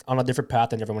I'm on a different path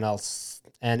than everyone else,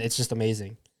 and it's just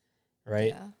amazing,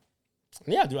 right?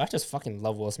 Yeah, dude, I just fucking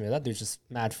love Will Smith. That dude's just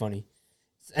mad funny,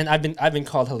 and I've been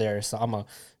called hilarious, so I'm gonna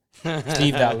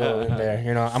leave that little in there.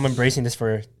 You know, I'm embracing this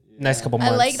for next couple I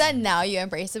months. like that now you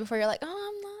embrace it. Before you're like, oh,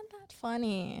 I'm not that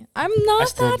funny. I'm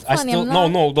not that I funny. still, I'm no,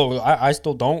 not. no, no. I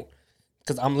still don't,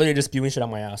 because I'm literally just spewing shit out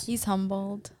my ass. He's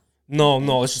humbled.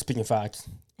 No, it's just speaking facts.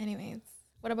 Anyways,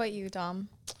 what about you, Dom?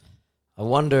 I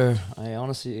wonder. I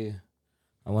honestly,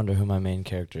 I wonder who my main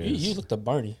character is. You looked at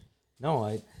Barney. No,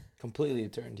 I completely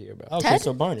turned here, bro. Okay, Ted?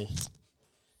 so Barney.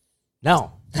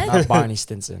 No, Ted? not Barney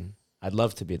Stinson. I'd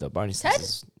love to be though. Barney Ted?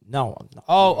 Stinson. No, no.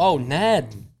 Oh,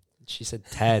 Ned. She said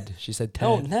Ted. She said Ted.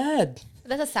 Oh, Ned.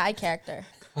 That's a side character.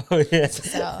 Oh, yeah.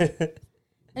 So,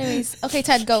 anyways, okay,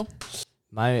 Ted, go.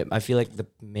 I feel like the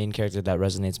main character that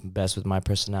resonates best with my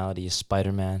personality is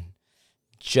Spider-Man.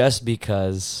 Just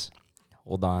because,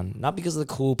 hold on, not because of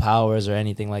the cool powers or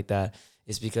anything like that.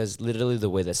 It's because literally the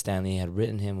way that Stanley had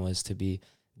written him was to be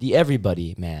the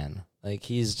everybody man. Like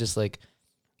he's just like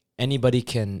anybody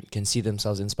can see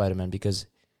themselves in Spider-Man because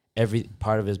every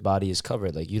part of his body is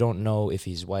covered. Like you don't know if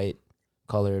he's white,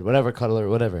 colored,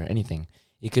 whatever, anything.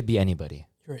 It could be anybody.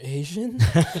 You're Asian?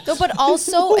 No, but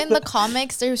also in the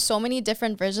comics, there's so many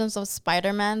different versions of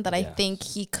Spider-Man that I Yeah. think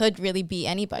he could really be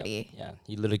anybody. Yeah,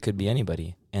 he literally could be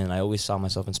anybody. And I always saw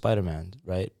myself in Spider-Man,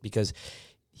 right? Because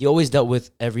he always dealt with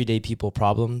everyday people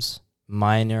problems,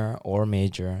 minor or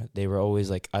major. They were always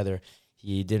like either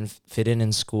he didn't fit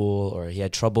in school or he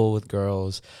had trouble with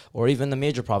girls or even the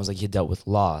major problems like he dealt with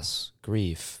loss,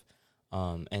 grief.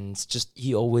 And it's just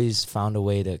he always found a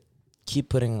way to keep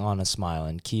putting on a smile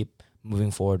and keep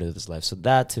moving forward with his life. So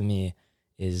that to me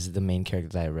is the main character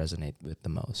that I resonate with the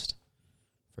most,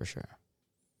 for sure.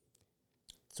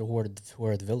 So who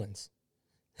are the villains?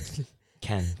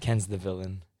 Ken's the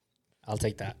villain. I'll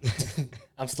take that.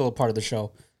 I'm still a part of the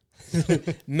show.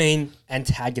 Main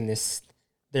antagonist.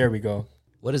 There we go.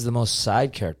 What is the most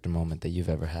side character moment that you've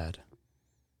ever had?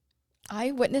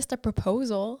 I witnessed a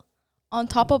proposal on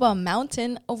top of a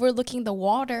mountain overlooking the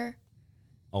water.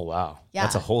 Oh wow, Yeah.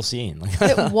 that's a whole scene.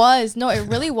 It was. No, it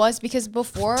really was because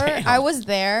before Damn. I was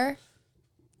there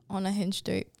on a hinge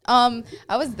date. I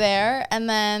was there and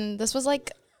then this was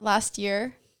like last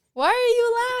year. Why are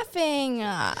you laughing?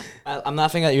 I'm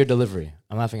laughing at your delivery.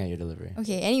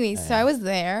 Okay, anyways, so I was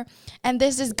there and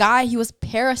there's this guy, he was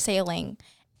parasailing.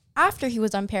 After he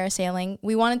was done parasailing,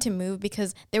 we wanted to move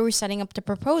because they were setting up the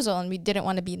proposal and we didn't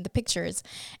want to be in the pictures.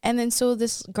 And then so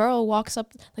this girl walks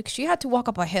up, like she had to walk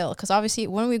up a hill because obviously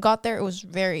when we got there, it was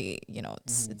very,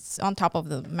 it's on top of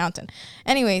the mountain.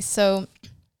 Anyway, so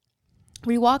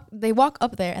they walk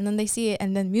up there and then they see it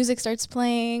and then music starts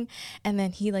playing and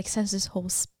then he like says this whole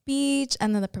speech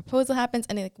and then the proposal happens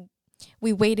and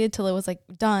we waited till it was like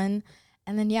done.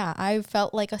 And then, yeah, I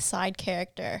felt like a side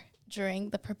character during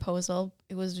the proposal.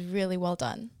 It was really well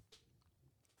done.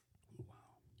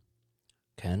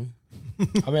 Ken?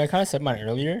 I mean, I kind of said mine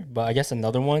earlier, but I guess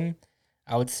another one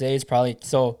I would say is probably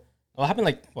what happened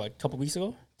like a couple weeks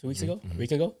ago, 2 weeks ago, a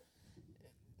week ago.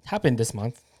 Happened this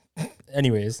month.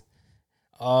 Anyways,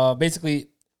 basically,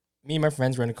 me and my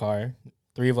friends were in a car,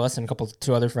 3 of us and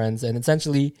two other friends, and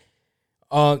essentially,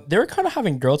 they were kind of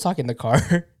having girl talk in the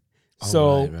car.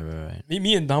 So right.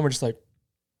 me and Dom were just like,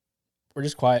 we're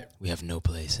just quiet. We have no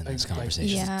place in this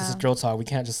conversation. Yeah. This is girl talk. We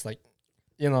can't just I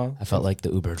felt like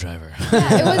the Uber driver.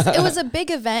 Yeah, it was a big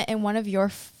event in one of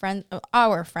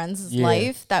our friends' Yeah.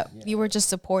 life that we were just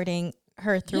supporting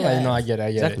her through Yeah, it. no, I get it.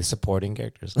 Exactly, supporting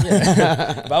characters.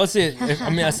 Yeah. But I would say,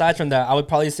 aside from that, I would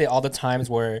probably say all the times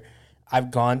where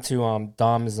I've gone to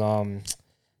Dom's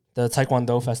the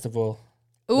Taekwondo festival,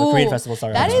 the Korean festival.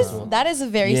 Sorry, that is a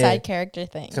very Yeah. side character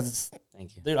thing. because it's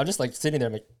Thank you. dude, I'm just like sitting there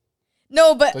like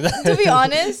No, but to be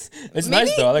honest, it's maybe,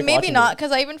 nice though. I like maybe watching not it.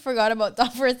 because I even forgot about Dom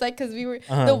for a sec because we were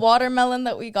Uh-huh. the watermelon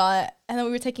that we got and then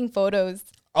we were taking photos.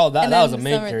 Oh, that and was a then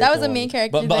main summer- character. that was a one. main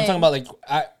character But I'm thing. talking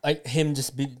about like him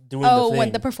just be doing the Oh, thing.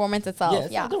 when the performance itself. Yeah,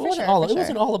 Yeah, it for wasn't sure. all. for It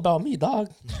wasn't sure. all about me, dog.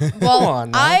 Well, Come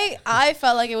on, now. I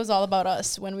felt like it was all about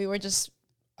us when we were just.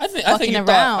 I think fucking you thought.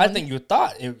 I around. think you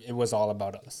thought it was all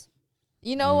about us.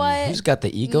 You know what? Who's got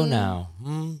the ego now?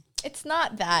 It's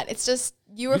not that. It's just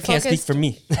you were You can't speak focused. for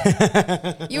me.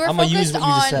 You were I'ma use focused what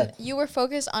you just on. said. You were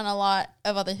focused on a lot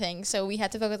of other things, so we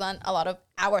had to focus on a lot of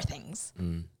our things.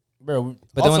 Bro,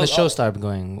 But then when the also- show started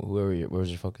going, where was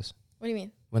your focus? What do you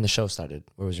mean? When the show started,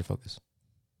 where was your focus?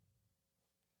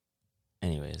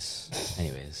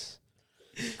 Anyways.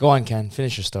 Go on, Ken.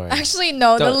 Finish your story. Actually,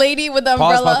 no. The Don't- lady with the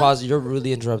umbrella. Pause. You're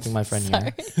really interrupting my friend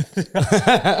Sorry. here.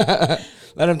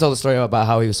 Let him tell the story about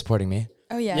how he was supporting me.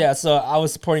 Oh yeah. Yeah, so I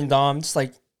was supporting Dom, just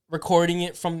like recording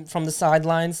it from the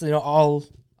sidelines.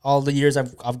 All the years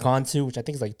I've gone to, which I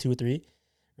think is like 2 or 3,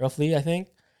 roughly. I think,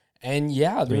 and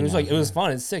yeah, dude, it was now, like it was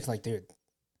fun. It's sick. Like, dude,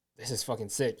 this is fucking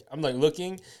sick. I'm like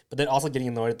looking, but then also getting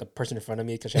annoyed at the person in front of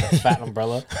me because she had a fat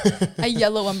umbrella. A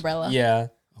yellow umbrella. Yeah.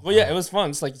 Well, yeah, it was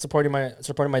fun. It's like supporting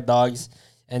my dogs,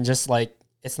 and just like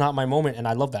it's not my moment, and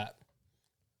I love that.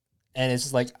 And it's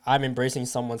just like I'm embracing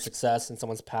someone's success and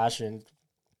someone's passion,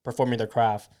 performing their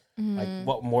craft. Like,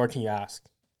 what more can you ask,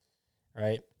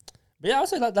 right? But yeah, I would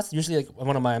say that's usually like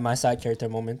one of my side character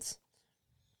moments.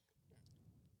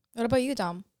 What about you,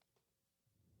 Dom?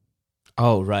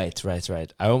 Oh, right.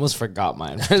 I almost forgot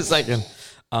mine for a second.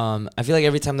 I feel like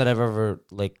every time that I've ever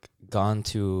like gone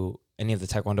to any of the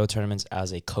Taekwondo tournaments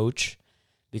as a coach,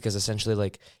 because essentially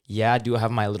like, yeah, I do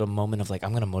have my little moment of like,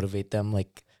 I'm going to motivate them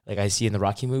like I see in the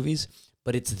Rocky movies,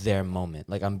 but it's their moment.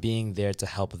 Like I'm being there to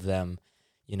help them,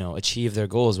 you know, achieve their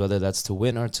goals, whether that's to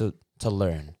win or to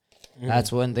learn.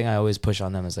 That's one thing I always push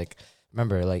on them is like,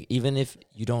 remember, like even if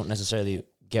you don't necessarily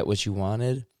get what you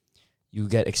wanted, you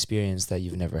get experience that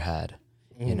you've never had,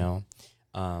 you know?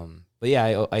 But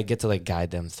yeah, I get to like guide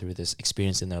them through this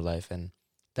experience in their life, and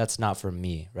that's not for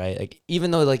me, right? Like even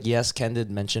though like, yes, Ken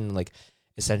did mention like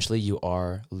essentially you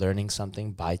are learning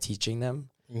something by teaching them,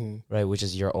 right? Which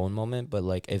is your own moment. But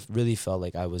like it really felt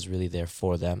like I was really there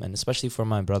for them, and especially for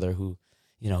my brother who,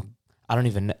 you know,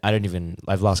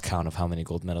 I've lost count of how many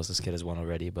gold medals this kid has won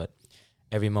already, but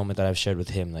every moment that I've shared with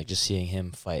him, like just seeing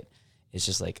him fight, it's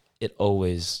just like, it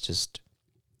always just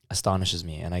astonishes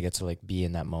me. And I get to like be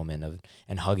in that moment of,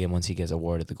 and hug him once he gets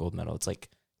awarded the gold medal. It's like,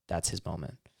 that's his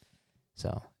moment.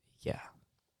 So, yeah.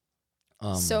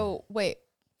 So wait,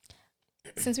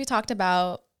 since we talked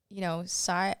about, you know,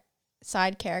 side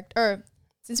character, or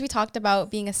since we talked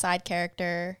about being a side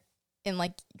character in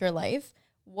like your life,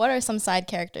 what are some side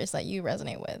characters that you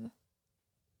resonate with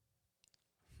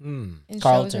in shows or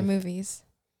Carlton. movies?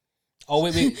 Oh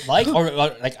wait, like or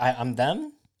like I'm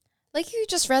them? Like you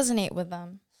just resonate with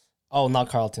them. Oh, not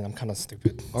Carlton. I'm kind of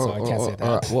stupid, so I can't say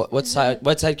that. What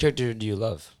side character do you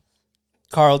love?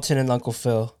 Carlton and Uncle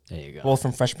Phil, There you go. both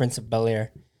from Fresh Prince of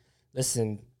Bel-Air.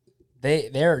 Listen,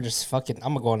 they're just fucking.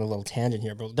 I'm gonna go on a little tangent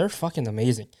here, bro. They're fucking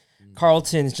amazing.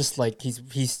 Carlton is just like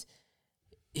he's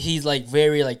like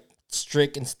very like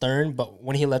strict and stern, but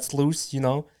when he lets loose, you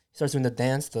know, he starts doing the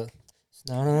dance. It's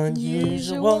not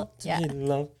unusual to Yeah. be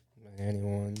loved by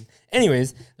anyone.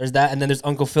 Anyways, there's that, and then there's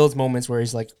Uncle Phil's moments where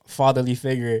he's like fatherly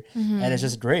figure, and it's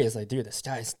just great. It's like, dude, this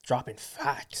guy's dropping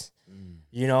facts,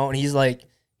 you know, and he's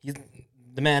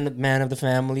the man of the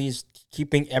family. He's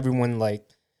keeping everyone like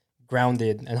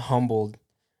grounded and humbled,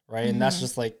 right? And that's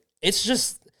just like, it's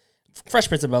just Fresh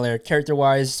Prince of Bel-Air, character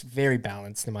wise, very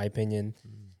balanced in my opinion.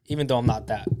 Even though I'm not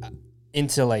that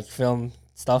into like film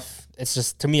stuff, it's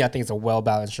just, to me, I think it's a well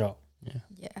balanced show.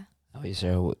 Yeah. Oh, yes,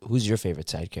 sir. Who's your favorite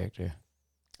side character?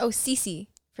 Oh, Cece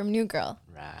from New Girl.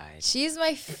 Right. She's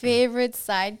my favorite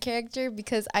side character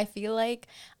because I feel like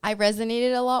I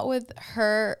resonated a lot with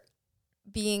her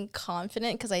being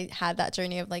confident, because I had that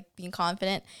journey of like being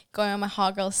confident, going on my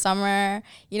hot girl summer.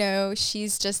 You know,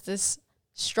 she's just this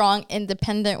strong,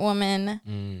 independent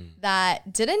woman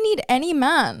that didn't need any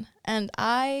man. And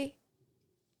I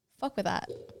fuck with that.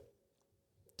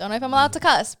 Don't know if I'm allowed to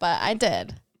cuss, but I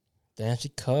did. Damn, she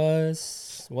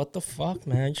cuss. What the fuck,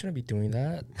 man? You shouldn't be doing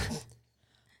that.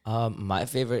 My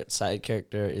favorite side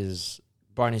character is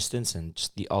Barney Stinson,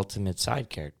 just the ultimate side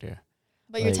character.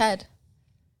 But you're Like, Ted.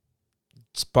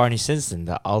 It's Barney Stinson,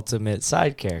 the ultimate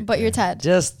side character. But you're Ted.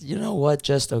 Just, you know what?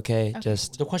 Just okay.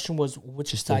 Just The question was,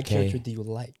 which Just side okay. character do you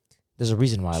like? there's a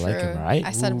reason why I like him, True. right? I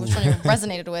said which one you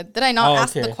resonated with. Did I not Oh,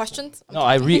 ask okay. the questions? No,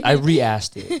 I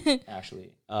re-asked it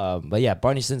actually. But yeah,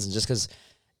 Barney Stinson. Just because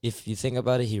if you think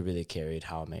about it, he really carried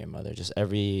How I Met Your Mother. Just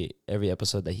every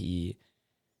episode that he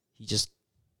just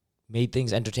made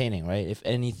things entertaining, right? If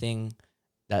anything,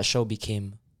 that show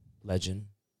became legend.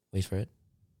 Wait for it.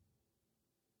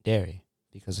 Dairy,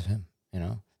 because of him. You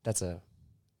know, that's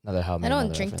another How I Met I Your don't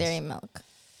Mother drink reference. dairy milk.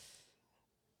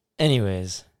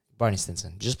 Anyways, Barney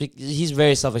Stinson. He's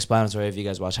very self-explanatory if you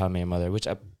guys watch How I Met Your Mother, which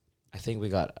I think we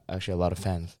got actually a lot of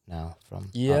fans now from.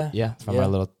 From our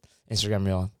little Instagram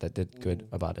reel that did good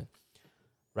about it.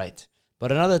 Right.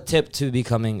 But another tip to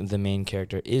becoming the main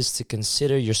character is to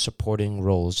consider your supporting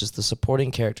roles, just the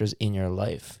supporting characters in your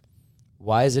life.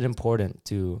 Why is it important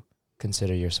to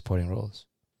consider your supporting roles?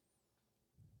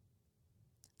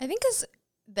 I think because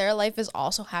their life is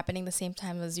also happening the same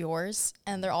time as yours,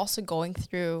 and they're also going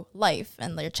through life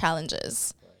and their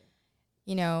challenges,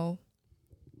 you know,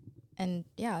 and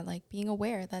yeah, like being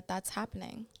aware that that's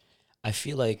happening. I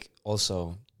feel like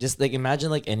also just like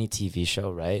imagine like any TV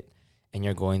show, right? And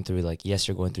you're going through like, yes,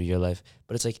 you're going through your life,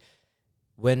 but it's like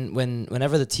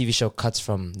whenever the TV show cuts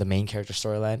from the main character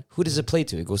storyline, who does it play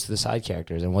to? It goes to the side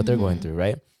characters and what they're going through,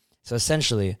 right? So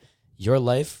essentially, your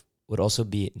life would also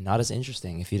be not as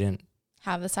interesting if you didn't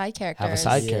Have the side characters. have a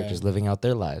side Yeah. characters living out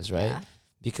their lives, right? Yeah.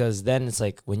 Because then it's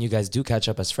like when you guys do catch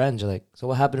up as friends, you're like, so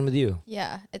what happened with you?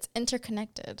 Yeah, it's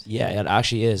interconnected. Yeah, it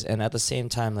actually is. And at the same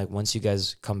time, like once you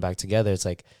guys come back together, it's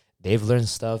like they've learned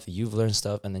stuff, you've learned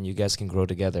stuff, and then you guys can grow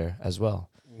together as well.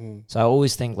 Mhm. So I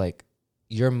always think like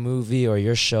your movie or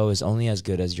your show is only as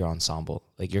good as your ensemble.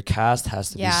 Like your cast has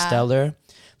to be Yeah. stellar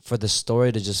for the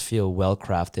story to just feel well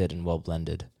crafted and well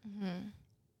blended. Mm-hmm.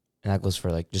 And that goes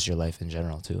for like just your life in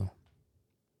general too.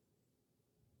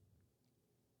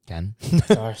 Ken?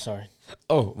 Sorry.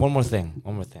 Oh, one more thing.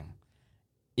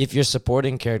 If your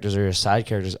supporting characters or your side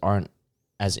characters aren't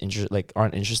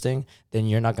interesting, then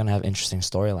you're not gonna have interesting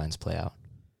storylines play out,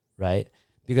 right?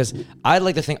 Because I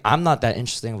like to think I'm not that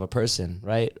interesting of a person,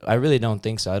 right? I really don't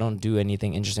think so. I don't do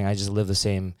anything interesting. I just live the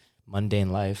same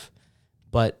mundane life.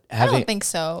 But I having don't think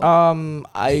so.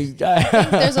 I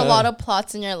There's a lot of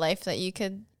plots in your life that you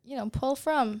could, pull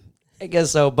from. I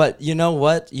guess so. But you know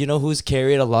what? You know who's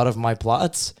carried a lot of my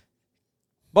plots?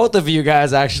 Both of you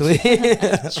guys, actually.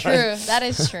 True. That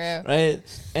is true. Right?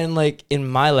 And like in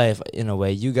my life, in a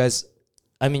way, you guys,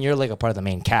 I mean, you're like a part of the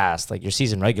main cast, like you're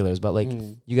season regulars, but like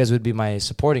you guys would be my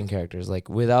supporting characters. Like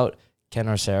without Ken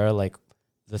or Sarah, like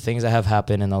the things that have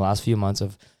happened in the last few months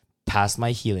have passed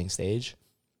my healing stage.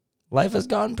 Life has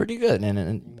gone pretty good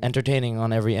and entertaining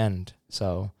on every end.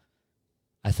 So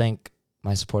I thank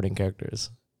my supporting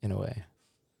characters in a way.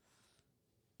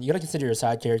 You gotta consider your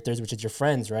side characters, which is your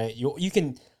friends, right? You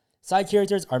can side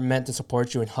characters are meant to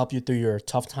support you and help you through your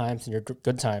tough times and your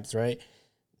good times, right?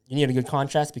 You need a good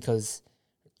contrast because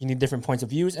you need different points of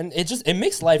views, and it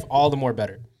makes life all the more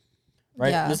better, right?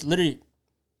 Yeah. This literally,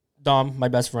 Dom, my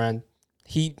best friend,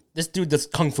 this dude does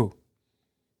kung fu.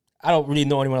 I don't really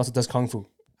know anyone else that does kung fu.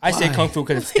 I say kung fu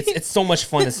because it's so much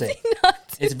fun to say.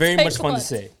 It's very much fun to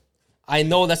say. I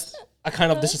know that's a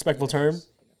kind of disrespectful term.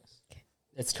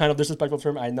 It's kind of disrespectful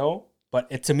term, I know,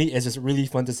 but to me, it's just really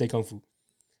fun to say kung fu.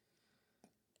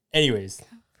 Anyways.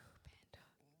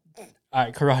 All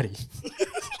right, karate.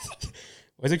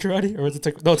 Was it karate or was it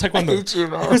taekwondo? No,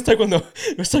 taekwondo.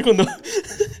 It was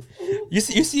taekwondo. You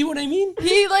see what I mean?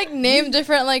 He named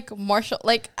different martial.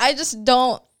 I just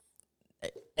don't.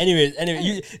 Anyways,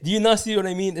 do you not see what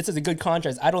I mean? This is a good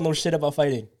contrast. I don't know shit about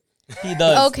fighting. He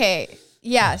does. Okay.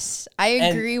 Yes, I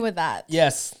agree with that.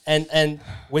 Yes, and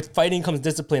with fighting comes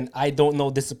discipline. I don't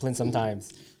know discipline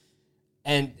sometimes,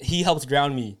 and he helps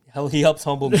ground me. He helps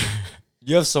humble me.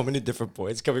 You have so many different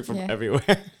points coming from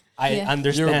everywhere. I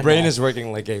understand. Your brain that. is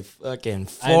working like a fucking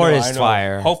I know, forest I know.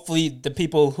 fire. Hopefully, the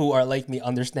people who are like me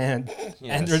understand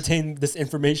and retain this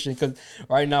information because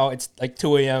right now it's like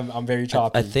 2 a.m. I'm very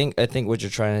choppy. I think what you're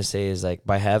trying to say is like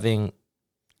by having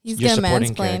He's your gonna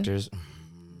supporting mansplain. characters.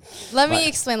 Let me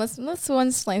explain. Let's one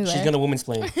explain She's there. gonna woman's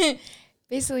plane.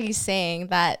 Basically, he's saying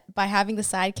that by having the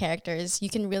side characters, you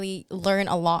can really learn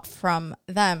a lot from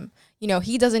them.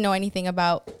 He doesn't know anything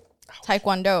about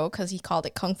Taekwondo because he called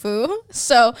it Kung Fu.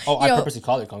 So, I purposely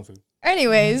call it kung fu.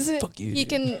 anyways, Fuck you, you dude.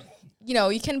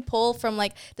 can, you can pull from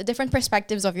the different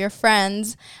perspectives of your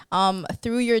friends,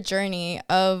 through your journey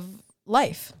of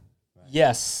life.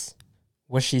 Yes.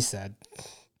 What she said.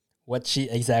 What she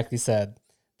exactly said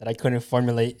that I couldn't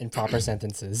formulate in proper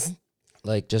sentences.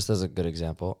 Like just as a good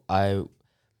example, I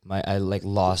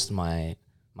lost my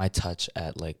touch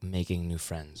at like making new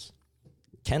friends.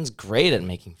 Ken's great at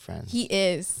making friends. He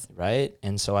is. Right?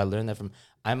 And so I learned that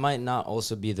I might not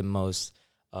also be the most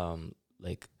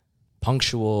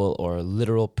punctual or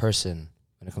literal person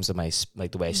when it comes to the way I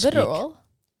speak. Literal.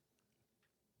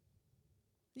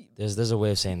 There's a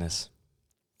way of saying this.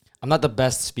 I'm not the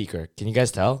best speaker. Can you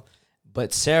guys tell?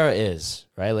 But Sarah is,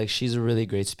 right? Like she's a really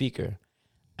great speaker.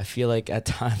 I feel like at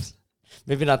times,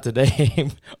 maybe not today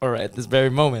or at this very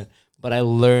moment, but I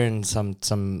learned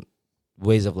some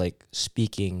ways of like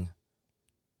speaking.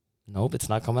 Nope, it's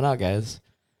not coming out, guys.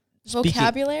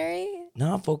 Vocabulary?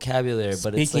 Not vocabulary,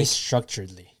 but it's Speaking like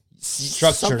structuredly.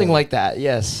 something like that.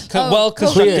 Yes. Constructed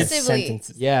cohesively.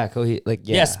 sentences. Yeah.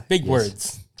 Yes, big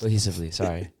words. Cohesively.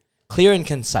 Sorry. Clear and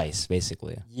concise,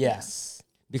 basically. Yes.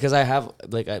 Because I have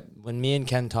when me and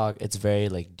Ken talk, it's very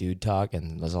like dude talk,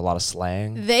 and there's a lot of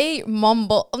slang. They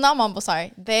not mumble,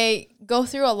 sorry. They go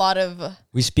through a lot of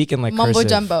We speak in like mumbo cursive.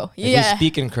 jumbo. Like, Yeah. we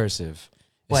speak in cursive.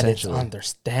 But it's essentially,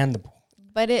 understandable.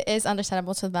 But it is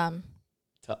understandable to them.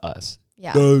 to us.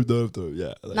 Yeah.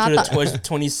 Yeah. Not To that. the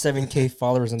 27K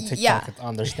followers on TikTok, Yeah. it's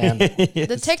understandable.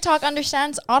 The TikTok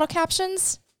understands auto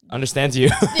captions. Understands you.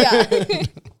 Yeah.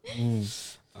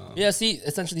 Yeah, see,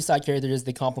 essentially side characters,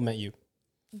 they compliment you.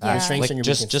 Yeah. Strengths Like and your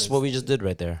just weaknesses. what we just did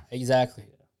right there. Exactly.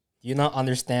 Do you not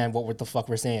understand what the fuck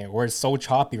we're saying? We're so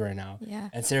choppy right now. Yeah.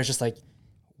 And Sarah's just like,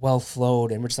 well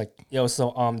flowed, and we're just like, yo,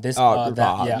 so this, Oh,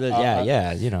 that,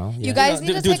 yeah. You know. You Yeah. guys You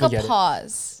need know, to dudes take will a get it.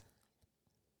 pause.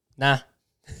 nah.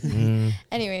 Mm,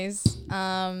 Anyways,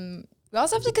 we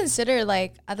also have to consider,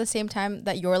 like, at the same time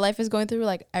that your life is going through,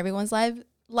 like everyone's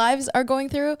lives are going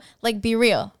through, like, be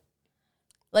real.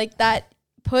 Like, that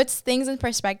puts things in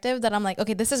perspective that I'm like,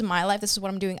 okay, this is my life. This is what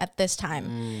I'm doing at this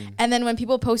time. And then when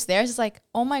people post theirs, it's like,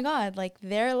 oh my God, like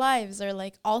their lives are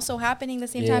like also happening the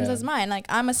same times Yeah. as mine. Like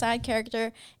I'm a side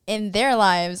character in their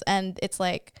lives. And it's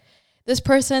like, this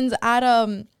person's at,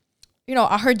 you know,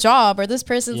 her job, or this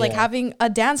person's like Yeah. having a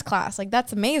dance class. Like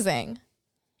that's amazing.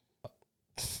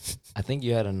 I think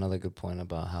you had another good point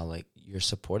about how like your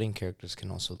supporting characters can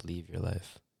also leave your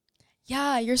life.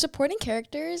 Yeah, your supporting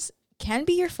characters can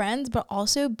be your friends, but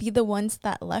also be the ones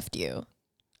that left you.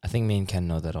 I think me and Ken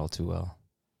know that all too well.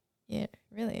 Yeah,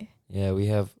 really. Yeah, we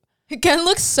have Ken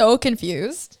looks so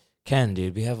confused. Ken,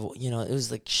 dude. We have, you know, it was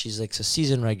like she's like a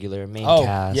season regular, main Oh,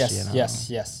 cast. yes, you know?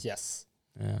 yes.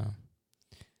 Yeah,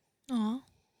 Aw.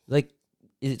 like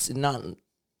it's not.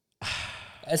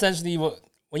 Essentially,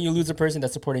 when you lose a person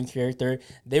that's supporting character,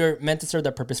 they were meant to serve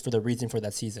that purpose for the reason for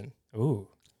that season. Ooh.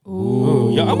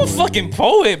 Ooh. Yo, I'm a fucking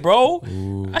poet, bro.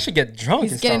 I should get drunk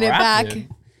He's and start getting it back.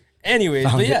 rapping. Anyways,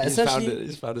 Found but it. yeah, He's found essentially, it.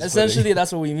 He's found his essentially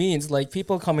that's what we mean. It's like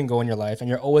people come and go in your life, and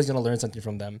you're always gonna learn something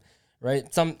from them, right?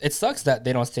 It sucks that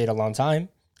they don't stay a long time,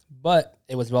 but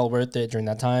it was well worth it during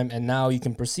that time, and now you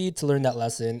can proceed to learn that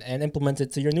lesson and implement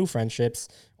it to your new friendships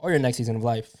or your next season of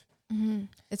life.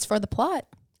 It's for the plot.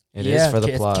 It is for the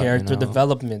it's plot. character you know?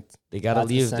 development. They gotta That's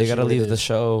leave. They essentially gotta what it leave the is.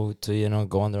 show to, you know,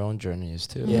 go on their own journeys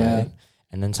too. Yeah. right?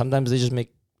 And then sometimes they just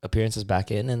make appearances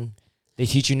back in, and they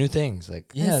teach you new things.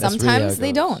 Like Yeah, And that's really how sometimes it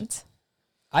they goes. don't.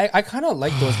 I kind of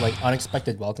like those like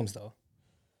unexpected welcomes though,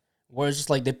 where it's just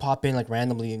like they pop in like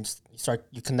randomly and just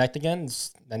you connect again,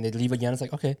 then they leave again. It's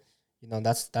like, okay, you know,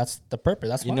 that's the purpose.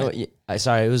 That's you fine. know. I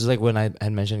sorry. It was like when I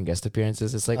had mentioned guest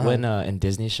appearances. It's like Uh-huh. when in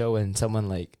Disney show when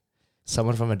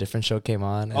someone from a different show came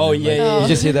on. And Oh, then, yeah, like, yeah, You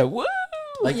just hear that. Woo!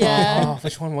 Like, Yeah.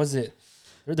 which one was it?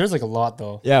 There's like a lot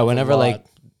though. Yeah. A Whenever lot. like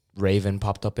Raven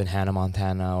popped up in Hannah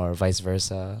Montana or vice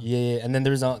versa. Yeah, and then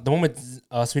there's the one with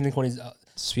Sweet and Cody's.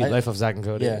 Sweet I- Life of Zack and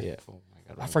Cody. Yeah. Yeah. Oh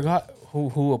my god. I forgot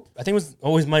who. I think it was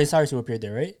always Miley Cyrus who appeared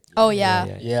there, right? Oh,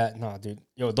 yeah. Yeah, no, dude.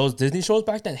 Yo, those Disney shows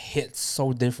back then hit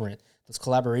so different. Those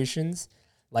collaborations,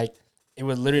 like it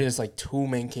was literally just like two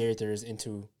main characters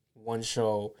into one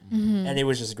show, and it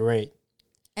was just great.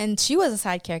 And she was a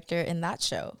side character in that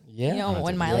show. Yeah, You know,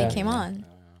 when Miley Yeah. came on.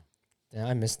 yeah.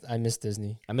 I miss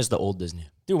Disney, I miss the old Disney.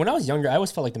 dude. When I was younger, I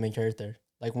always felt like the main character.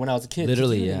 Like when I was a kid,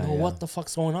 Literally, you didn't yeah, know yeah. what the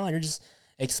fuck's going on. You're just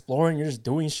exploring. You're just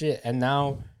doing shit, and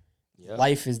now Yeah.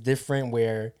 life is different.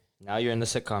 Where Now you're in the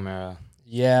sitcom era.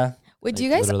 yeah, Wait, do Like,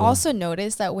 you guys literally. also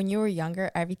notice that when you were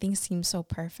younger, everything seemed so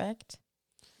perfect?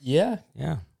 Yeah.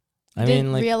 You I didn't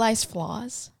mean, like, realize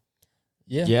flaws?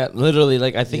 yeah, yeah, literally.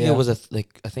 Like, I think Yeah. it was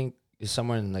I think it's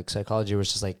somewhere in like psychology where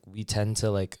it's just like we tend to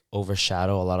like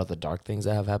overshadow a lot of the dark things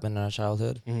that have happened in our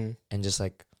childhood Mhm. and just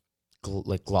like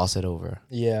gloss it over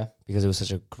yeah. because it was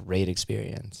such a great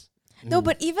experience. No, Mhm.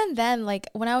 but even then, like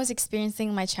when I was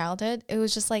experiencing my childhood, it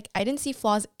was just like I didn't see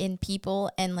flaws in people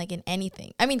and like in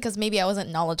anything. I mean, because maybe I wasn't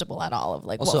knowledgeable at all of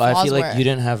like Also, what flaws I feel like were. you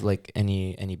didn't have like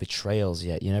any betrayals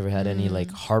yet. You never had any like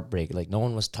Mm. heartbreak. Like no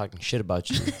one was talking shit about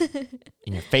you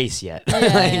in your face yet. Yeah,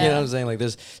 Like, you know yeah. what I'm saying? Like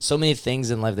there's so many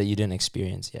things in life that you didn't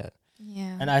experience yet.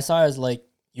 Yeah. And I saw it as like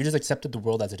you just accepted the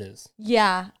world as it is,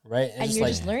 Yeah. right? And just you're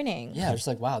like, just learning. yeah, just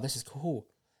like wow, this is cool,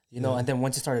 you know. And then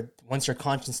once your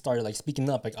conscience started like speaking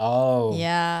up, like oh,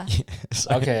 Yeah.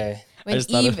 Sorry. okay, When just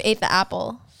thought Eve of- ate the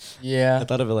apple. yeah, I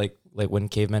thought of it like when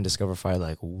cavemen discover fire,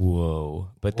 like whoa.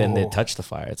 But then they Whoa. touch the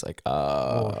fire. It's like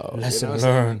oh, lesson you know what I'm saying?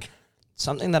 learned.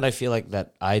 Something that I feel like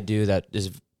that I do that is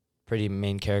pretty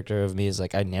main character of me is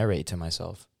like I narrate to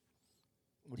myself.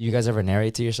 You guys ever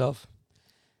narrate to yourself?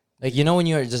 Like you know when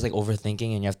you're just like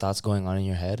overthinking and you have thoughts going on in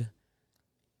your head?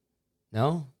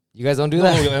 No? You guys don't do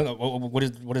that?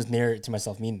 What does narrate to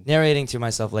myself mean? Narrating to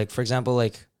myself, like for example,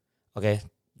 like okay,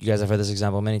 you guys have heard this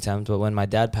example many times, but when my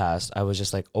dad passed, I was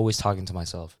just like always talking to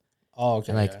myself. Oh,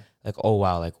 okay, And like yeah. like oh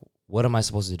wow, like what am I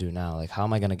supposed to do now? Like how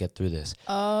am I gonna get through this?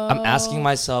 Oh. I'm asking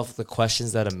myself the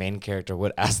questions that a main character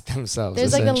would ask themselves.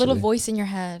 There's like a little essentially. voice in your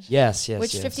head. Yes, yes,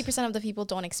 Which yes. 50% of the people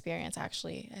don't experience,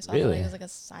 actually. I saw Really? it was like a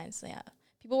science. Yeah.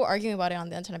 People were arguing about it on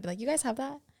the internet. Be like, you guys have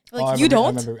that? Like, Oh, I you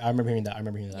remember- don't? I remember hearing that. I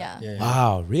remember hearing that. Yeah. Yeah.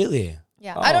 Wow, really?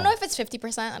 Yeah. I don't Oh. know if it's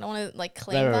 50%. I don't want to like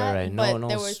claim Right, that. right, right. But No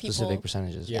there were specific people.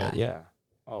 percentages. Yeah. But yeah.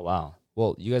 Oh wow.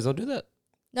 Well, you guys don't do that.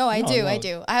 No, I No, do. no. I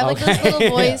do. I have like Okay. this little Yeah.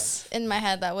 voice in my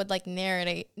head that would like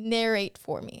narrate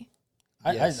for me.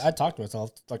 I Yes. talk to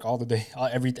myself like all the day,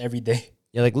 every day.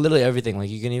 Yeah, like literally everything. Like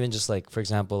you can even just like, for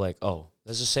example, like, oh,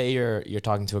 let's just say you're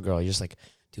talking to a girl. You're just like,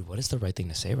 dude, what is the right thing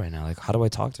to say right now? Like, how do I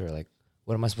talk to her? Like,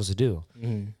 what am I supposed to do?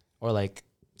 Or like,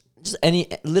 just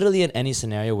literally in any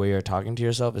scenario where you're talking to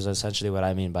yourself is essentially what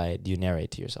I mean by you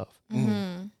narrate to yourself.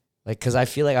 Like, cause I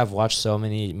feel like I've watched so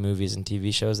many movies and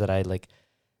TV shows that I like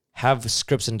have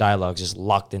scripts and dialogues just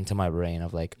locked into my brain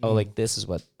of like, oh, like this is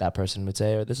what that person would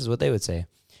say or this is what they would say.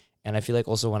 And I feel like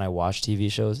also when I watch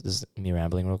TV shows, this is me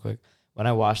rambling real quick. When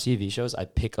I watch TV shows, I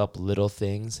pick up little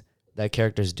things that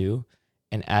characters do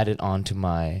and add it onto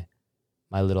my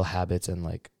little habits and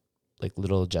like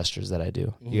little gestures that I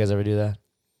do. You guys ever do that?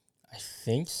 I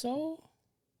think so.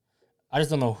 I just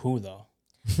don't know who though.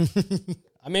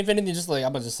 I mean, if anything, just like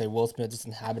I'm gonna just say Will Smith just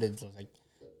inhabited like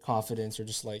confidence or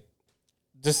just like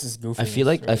just as goofy. I feel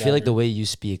like the way you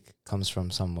speak comes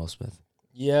from some Will Smith.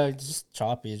 Yeah, it's just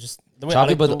choppy. It's just the way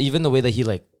Choppy, but even the way that he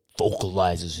like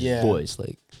vocalizes his Yeah. voice,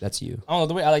 like that's you. I don't know,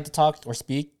 the way I like to talk or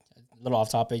speak, a little off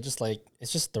topic, just like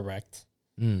it's just direct.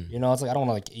 You know, it's like I don't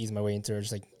want to like ease my way into it,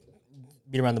 just like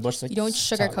beat around the bush. Like You don't just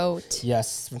talk. sugarcoat.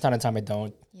 Yes, from time to time I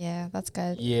don't. Yeah, that's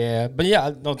good. Yeah, but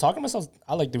yeah, no, talking to myself,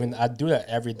 I like doing. I do that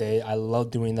every day. I love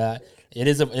doing that. It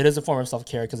is a form of self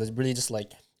care because it really just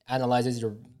like analyzes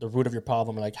the root of your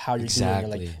problem, like how you're doing, or,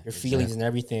 like your feelings and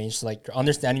everything. Just like you're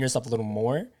understanding yourself a little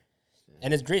more,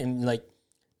 and it's great. And like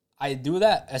I do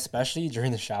that especially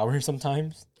during the shower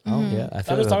sometimes. Oh yeah, I I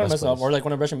feel was like talking to myself, or like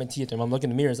when I'm brushing my teeth and I'm looking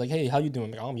in the mirror, it's like, hey, how you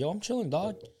doing? I'm like, yo, I'm chilling,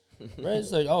 dog. Right?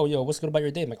 It's like, oh, yo, what's good about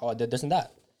your day? I'm like, oh, I did this and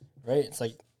that. Right? It's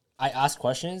like I ask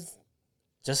questions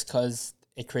just because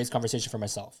it creates conversation for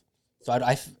myself. So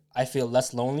I feel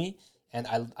less lonely, and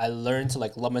I learn to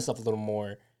like love myself a little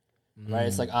more. Right?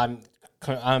 It's like I'm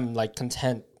like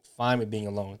content, fine with being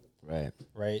alone.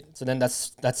 Right? So then that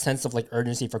sense of like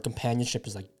urgency for companionship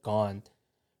is like gone.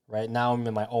 Right? Now I'm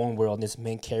in my own world, this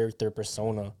main character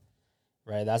persona.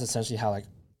 Right? That's essentially how like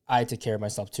I take care of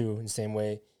myself too, in the same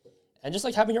way. And just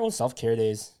like having your own self-care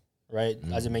days, right?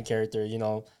 As a main character, you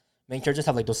know, main characters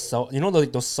have like those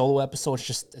like those solo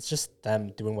episodes. It's just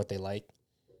them doing what they like,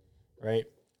 right?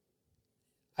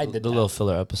 I did the little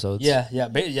filler episodes. Yeah,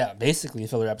 basically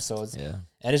filler episodes. Yeah.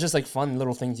 And it's just like fun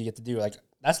little things you get to do. Like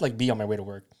that's like be on my way to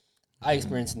work. I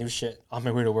experience new shit on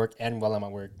my way to work and while I'm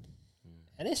at work,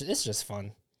 and it's just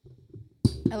fun.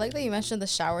 I like that you mentioned the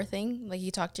shower thing. Like you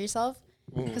talk to yourself.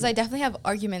 Because I definitely have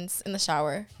arguments in the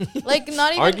shower. Like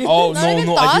not even Oh, not no, even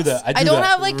no, thoughts. I do that. I do don't that.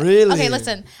 have like Really? Okay,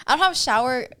 listen. I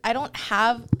don't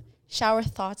have shower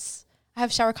thoughts. I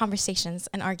have shower conversations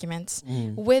and arguments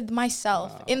with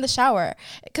myself in the shower.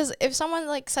 Because if someone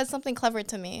like said something clever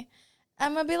to me,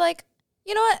 I'm gonna be like,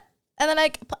 you know what? And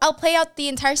then I'll play out the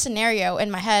entire scenario in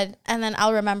my head, and then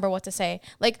I'll remember what to say.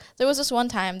 Like there was this one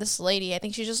time, this lady, I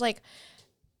think she just like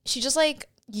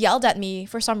yelled at me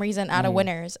for some reason out of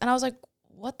Winners, and I was like,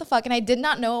 what the fuck? And I did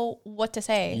not know what to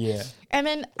say. Yeah. And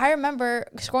then I remember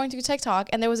scrolling through TikTok,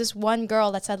 and there was this one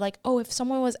girl that said like, oh, if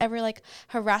someone was ever like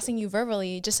harassing you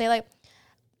verbally, you just say,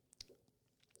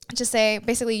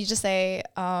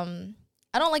 I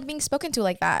don't like being spoken to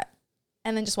like that.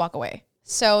 And then just walk away.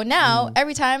 So now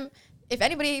every time, if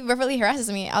anybody verbally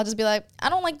harasses me, I'll just be like, I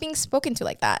don't like being spoken to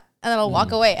like that. And then I'll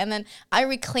walk away. And then I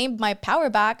reclaimed my power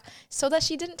back so that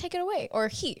she didn't take it away. Or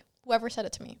whoever said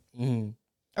it to me.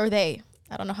 Or they.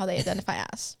 I don't know how they identify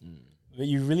as. But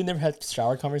you really never had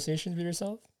shower conversations with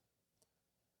yourself?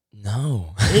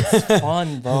 No. It's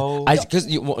fun, bro.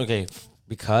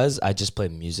 Because I just play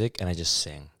music and I just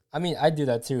sing. I mean, I do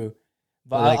that too.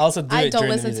 But Like, I also do I it don't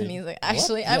during the listen to music. What?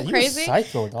 Actually, Yeah, I'm you crazy.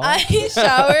 Psycho, dog. I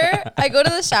shower. I go to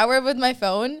the shower with my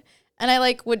phone, and I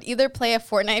like would either play a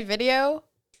Fortnite video,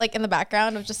 like in the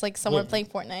background of just like someone Wait. playing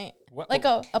Fortnite, What? like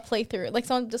a playthrough, like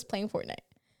someone just playing Fortnite.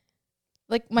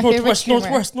 Like my favorite Northwest, streamer.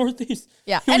 northwest, northeast.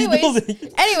 Yeah. Who's Anyways,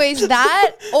 building?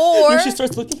 that Then she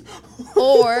starts looking.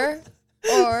 or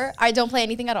I don't play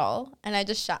anything at all, and I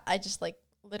just like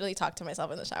literally talk to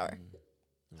myself in the shower.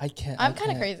 I can't. I'm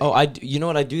kind of crazy. Oh, you know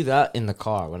what? I do that in the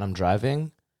car when I'm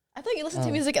driving. I thought you listen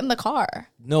to music in the car.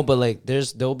 No, but like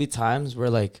there'll be times where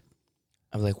like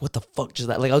I'm like, what the fuck just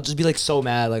that? Like I'll just be like so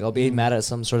mad. Like I'll be mad at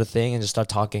some sort of thing and just start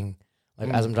talking. Like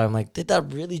as I'm driving, like, did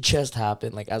that really just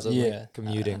happen? Like as I'm like,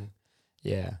 commuting.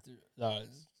 Yeah.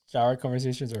 Shower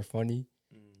conversations are funny.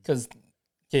 Because,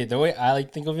 okay, the way I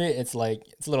like think of it, it's like,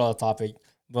 it's a little off topic.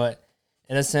 But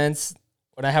in a sense,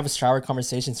 when I have shower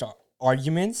conversations or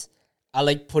arguments, I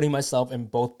like putting myself in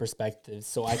both perspectives.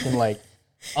 So I can like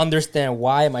understand,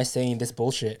 why am I saying this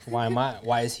bullshit?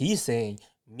 Why is he saying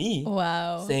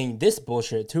saying this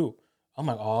bullshit too? I'm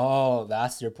like, oh,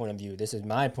 that's your point of view. This is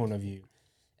my point of view.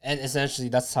 And essentially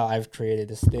that's how I've created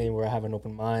this thing where I have an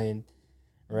open mind.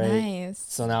 Right. Nice.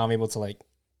 So now I'm able to like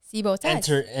See both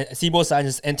sides. see both sides,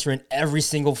 just enter in every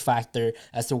single factor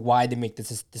as to why they make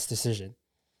this decision.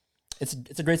 It's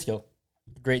a great skill,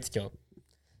 great skill.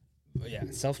 But yeah,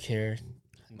 self-care.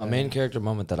 A main character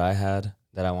moment that I had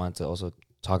that I wanted to also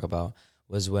talk about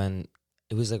was when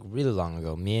it was like really long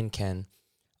ago. Me and Ken,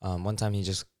 one time he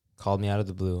just called me out of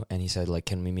the blue and he said like,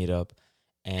 "Can we meet up?"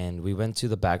 And we went to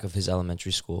the back of his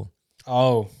elementary school.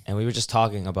 Oh, And we were just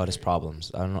talking about his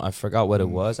problems. I don't know. I forgot what it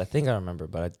was. I think I remember,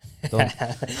 but I don't.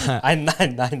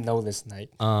 I know this night.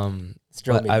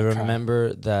 But I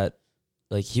remember that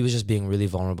like he was just being really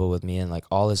vulnerable with me and like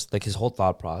all his like his whole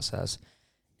thought process.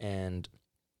 And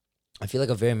I feel like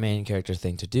a very main character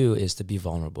thing to do is to be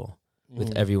vulnerable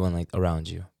with everyone like around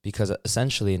you, because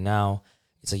essentially now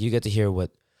it's like you get to hear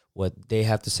what they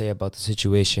have to say about the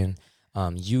situation.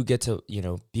 You get to,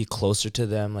 be closer to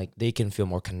them. Like they can feel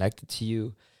more connected to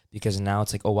you because now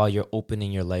it's like, oh wow, you're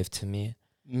opening your life to me.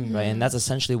 Right. And that's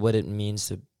essentially what it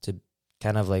means to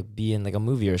kind of like be in like a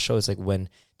movie or a show. It's like when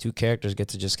two characters get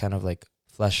to just kind of like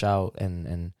flesh out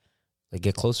and like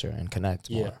get closer and connect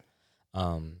more.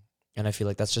 And I feel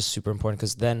like that's just super important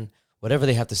because then whatever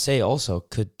they have to say also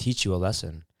could teach you a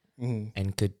lesson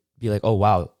and could be like, oh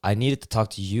wow, I needed to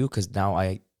talk to you because now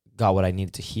I got what I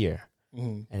needed to hear.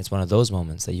 And it's one of those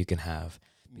moments that you can have,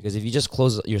 because if you just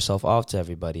close yourself off to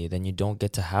everybody, then you don't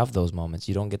get to have those moments.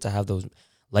 You don't get to have those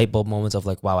light bulb moments of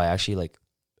like, wow, I actually like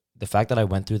the fact that I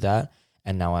went through that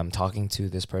and now I'm talking to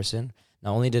this person.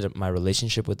 Not only did my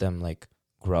relationship with them like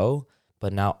grow,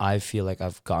 but now I feel like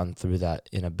I've gone through that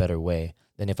in a better way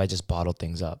than if I just bottled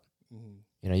things up.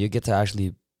 You get to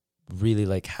actually really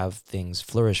like have things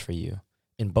flourish for you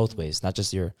in both ways, not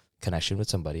just your connection with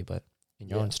somebody, but in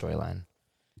your own storyline.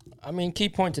 I mean, key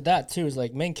point to that too is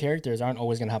like main characters aren't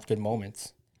always gonna have good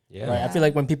moments. Yeah. Right. I feel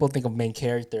like when people think of main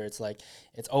character, it's like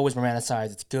it's always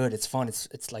romanticized. It's good. It's fun.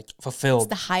 It's like fulfilled. It's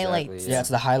the highlights. Exactly, Yeah, it's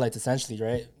the highlights essentially,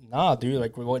 right? Nah, dude,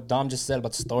 like what Dom just said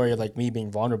about the story of like me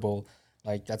being vulnerable,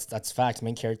 like that's facts.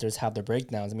 Main characters have their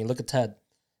breakdowns. I mean, look at Ted.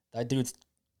 That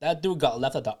dude got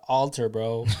left at the altar,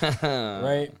 bro.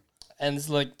 Right? And it's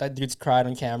like that dude's cried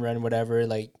on camera and whatever.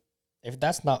 Like, if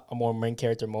that's not a more main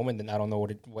character moment, then I don't know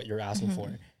what you're asking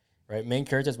for. Right? Main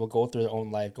characters will go through their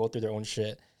own life, go through their own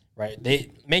shit. Right?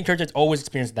 Main characters always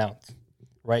experience downs.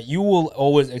 Right? You will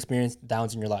always experience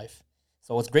downs in your life.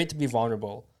 So it's great to be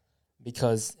vulnerable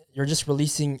because you're just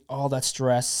releasing all that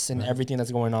stress and everything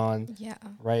that's going on. Yeah.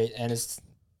 Right? And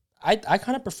I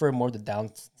kind of prefer more the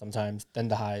downs sometimes than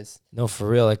the highs. No, for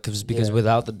real. Like, because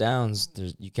without the downs,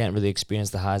 you can't really experience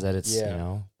the highs at its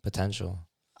potential.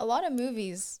 A lot of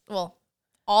movies, well,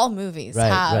 all movies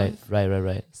Right, have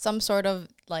right. some sort of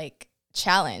like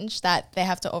challenge that they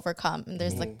have to overcome. And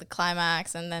there's like the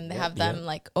climax, and then they have them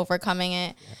like overcoming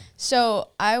it. Yeah. So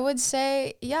I would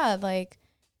say, like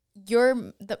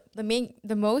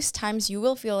the most times you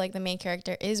will feel like the main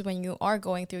character is when you are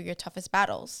going through your toughest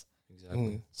battles.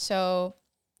 Exactly. So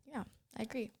yeah, I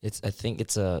agree. I think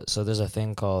it's so there's a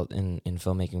thing called in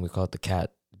filmmaking, we call it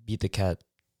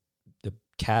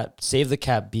save the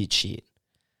cat beat sheet.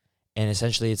 And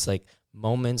essentially it's like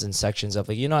moments and sections of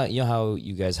like, you know how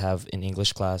you guys have in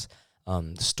English class,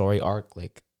 the story arc,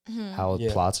 like how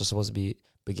plots are supposed to be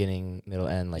beginning, middle,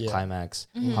 end, like climax,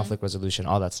 conflict resolution,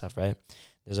 all that stuff, right?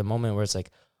 There's a moment where it's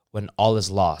like when all is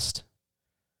lost.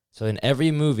 So in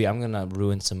every movie, I'm going to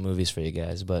ruin some movies for you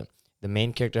guys, but the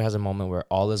main character has a moment where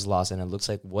all is lost and it looks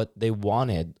like what they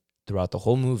wanted throughout the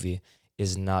whole movie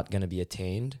is not going to be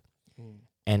attained.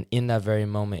 And in that very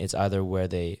moment, it's either where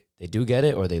they do get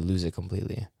it or they lose it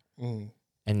completely. And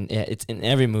it's in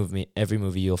every movie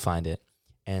you'll find it.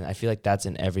 And I feel like that's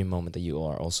in every moment that you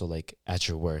are also like at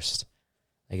your worst.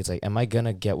 Like it's like, am I going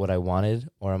to get what I wanted,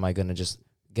 or am I going to just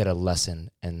get a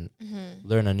lesson and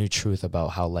learn a new truth about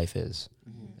how life is,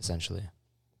 essentially?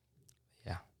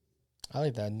 Yeah. I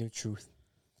like that, new truth.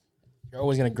 You're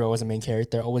always going to grow as a main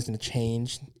character, always going to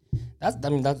change. That's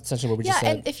essentially what we just said.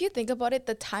 Yeah, and if you think about it,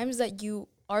 the times that you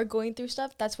are going through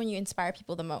stuff, that's when you inspire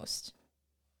people the most.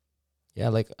 Yeah,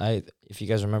 like if you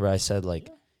guys remember, I said like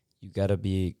you gotta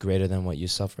be greater than what you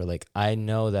suffer. Like I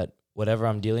know that whatever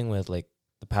I'm dealing with, like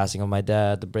the passing of my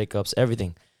dad, the breakups,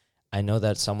 everything, I know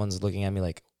that someone's looking at me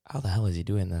like, how the hell is he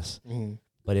doing this?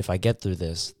 But if I get through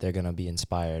this, they're gonna be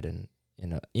inspired, and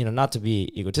not to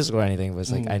be egotistical or anything, but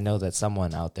it's like I know that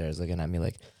someone out there is looking at me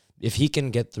like, if he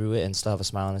can get through it and still have a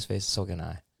smile on his face, so can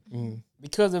I.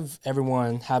 Because of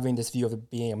everyone having this view of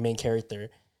being a main character,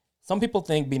 some people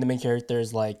think being the main character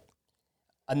is like,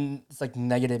 it's like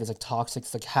negative, it's like toxic,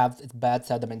 it's like it's bad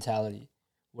side of the mentality.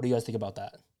 What do you guys think about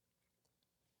that?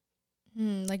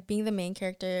 Like being the main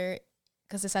character,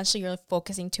 because essentially you're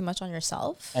focusing too much on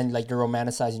yourself. And like you're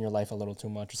romanticizing your life a little too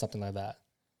much or something like that.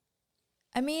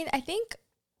 I mean, I think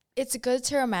it's good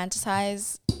to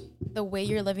romanticize the way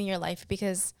you're living your life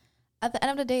because at the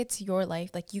end of the day, it's your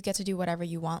life. Like, you get to do whatever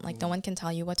you want. Like, no one can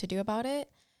tell you what to do about it.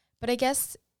 But I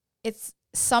guess it's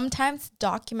sometimes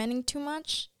documenting too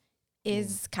much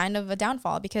is kind of a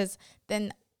downfall because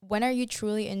then when are you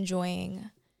truly enjoying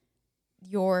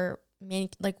your main,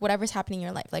 like, whatever's happening in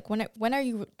your life? Like, when are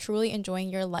you truly enjoying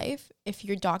your life if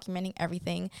you're documenting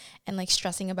everything and, like,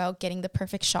 stressing about getting the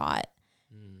perfect shot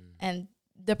and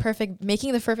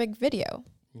making the perfect video?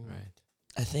 Right.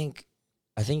 I think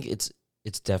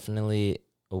it's definitely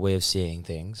a way of seeing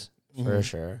things for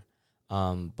sure.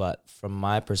 But from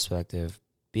my perspective,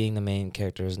 being the main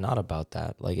character is not about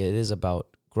that. Like, it is about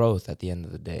growth at the end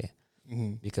of the day,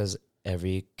 because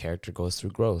every character goes through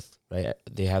growth, right?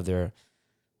 They have their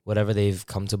whatever they've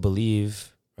come to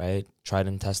believe, right? Tried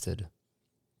and tested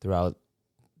throughout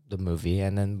the movie,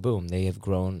 and then boom, they have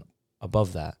grown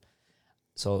above that.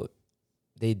 So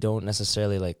they don't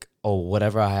necessarily like, oh,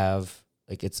 whatever I have,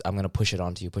 like I'm gonna push it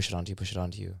onto you.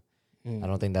 I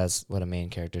don't think that's what a main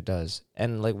character does.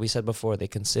 And like we said before, they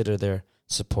consider their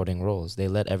supporting roles. They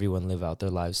let everyone live out their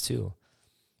lives too.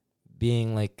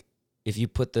 Being like, if you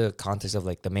put the context of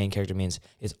like the main character means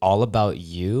it's all about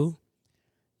you,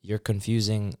 you're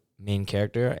confusing main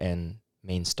character and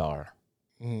main star.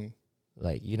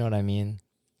 Like, you know what I mean?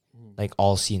 Like,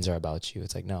 all scenes are about you.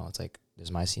 It's like, no, it's like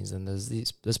there's my scenes and there's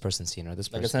this person's scene or this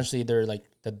person. Like, essentially, they're like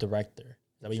the director.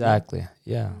 Is that what Exactly.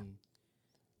 You mean? Yeah.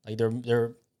 Like,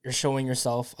 you're showing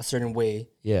yourself a certain way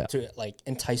Yeah. to like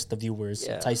entice the viewers,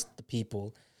 Yeah. entice the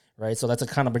people, right? So that's a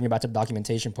kind of bringing it back to the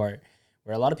documentation part,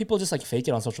 where a lot of people just like fake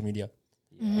it on social media.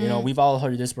 You know, we've all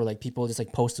heard this where like people just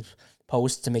like post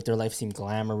to make their life seem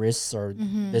glamorous or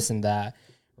this and that,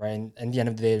 right? And at the end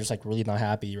of the day, they're just like really not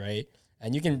happy, right?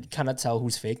 And you can kind of tell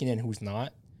who's faking it and who's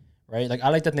not, right? Like, I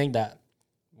like to think that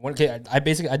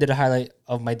I did a highlight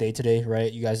of my day today,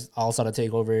 right? You guys all saw the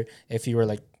takeover if you were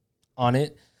like on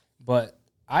it, but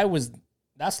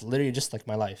that's literally just like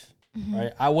my life,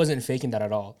 right? I wasn't faking that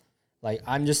at all. Like,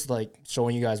 I'm just like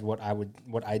showing you guys what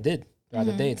I did throughout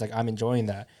the day. It's like, I'm enjoying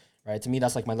that, right? To me,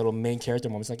 that's like my little main character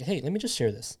moment. It's like, hey, let me just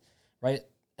share this, right?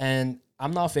 And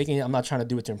I'm not faking it. I'm not trying to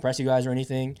do it to impress you guys or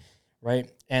anything,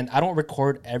 right? And I don't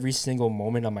record every single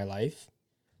moment of my life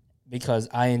because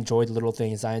I enjoy the little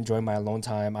things. I enjoy my alone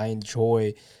time. I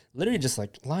enjoy literally just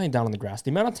like lying down on the grass.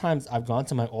 The amount of times I've gone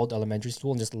to my old elementary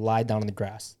school and just lied down on the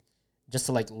grass just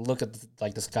to like look at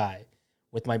the sky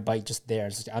with my bike just there.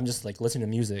 I'm just like listening to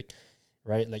music,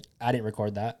 right? Like, I didn't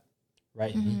record that,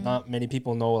 right? Not many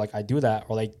people know like I do that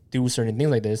or like do certain things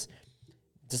like this.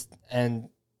 And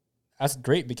that's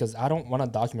great because I don't want to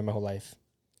document my whole life.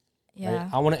 Yeah. Right?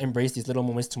 I want to embrace these little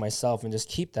moments to myself and just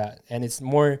keep that. And it's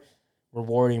more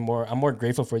rewarding, I'm more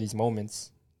grateful for these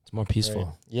moments. It's more peaceful.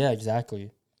 Right? Yeah,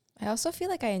 exactly. I also feel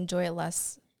like I enjoy it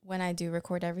less when I do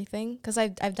record everything because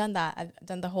I've done that. I've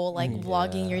done the whole like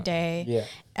vlogging your day,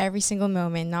 every single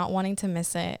moment, not wanting to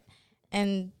miss it.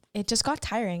 And it just got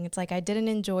tiring. It's like I didn't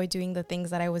enjoy doing the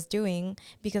things that I was doing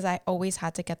because I always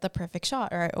had to get the perfect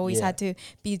shot or I always had to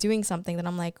be doing something that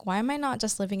I'm like, why am I not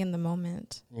just living in the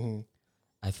moment?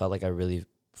 I felt like I really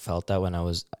felt that when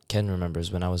Ken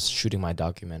remembers when I was shooting my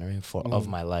documentary of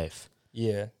my life.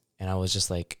 Yeah. And I was just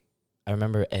like, I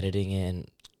remember editing it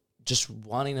and just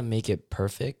wanting to make it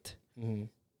perfect.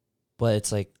 But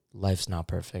it's like, life's not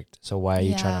perfect. So why are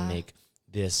you trying to make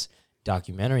this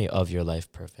documentary of your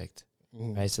life perfect?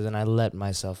 Right? So then I let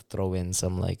myself throw in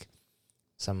some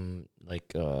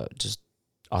just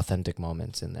authentic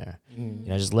moments in there. You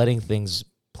know, just letting things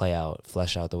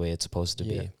flesh out the way it's supposed to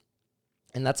be.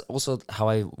 And that's also how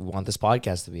I want this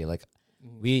podcast to be. Like,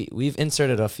 we've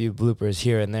inserted a few bloopers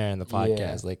here and there in the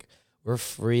podcast. Like, we're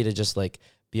free to just like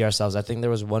be ourselves. I think there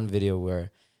was one video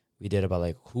where we did about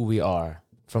like who we are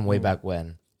from way back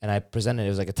when. And I presented, it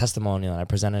was like a testimonial, and I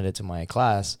presented it to my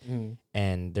class.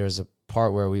 And there's a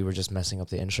part where we were just messing up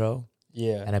the intro.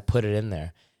 Yeah. And I put it in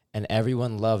there. And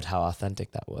everyone loved how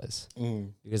authentic that was.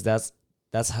 Because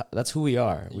that's who we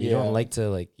are. We don't like to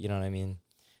like, you know what I mean?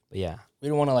 But yeah. We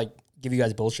don't want to like give you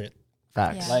guys bullshit.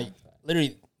 Facts. Like,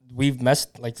 literally, we've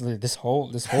messed like this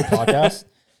whole podcast.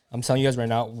 I'm telling you guys right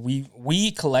now,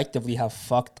 we collectively have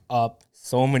fucked up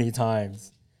so many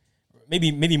times.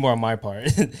 Maybe more on my part,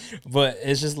 but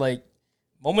it's just like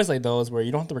moments like those where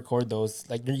you don't have to record those.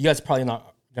 Like, you guys probably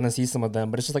not gonna see some of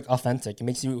them, but it's just like authentic. It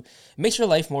makes your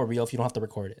life more real if you don't have to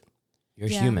record it. You're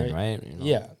human, right? You know?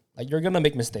 Yeah, like, you're gonna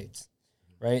make mistakes,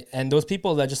 right? And those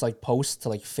people that just like post to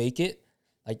like fake it,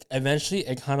 like, eventually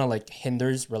it kind of like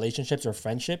hinders relationships or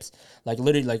friendships. Like,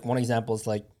 literally, like, one example is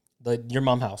like your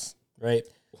mom house, right?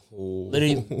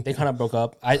 Literally, they kind of broke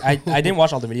up. I didn't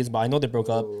watch all the videos, but I know they broke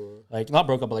up. like not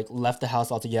broke up, but like left the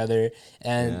house altogether,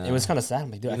 and it was Yeah. kind of sad.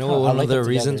 I'm like, dude, You I know kinda, what I one like of the them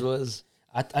reasons together. was?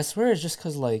 I swear it's just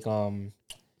because like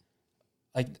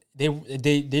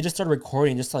they just started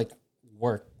recording just to, like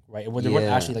work, right? They weren't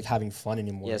Yeah. actually like having fun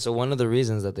anymore. Yeah, so one of the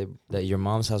reasons that your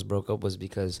mom's house broke up was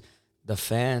because the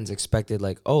fans expected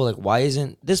like, oh, like why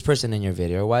isn't this person in your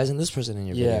video? Or why isn't this person in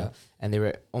your Yeah. video? And they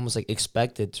were almost like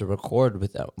expected to record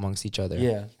with amongst each other.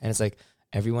 Yeah. And it's like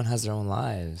everyone has their own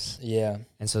lives. Yeah.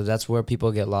 And so that's where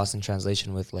people get lost in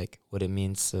translation with like what it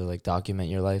means to like document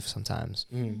your life sometimes.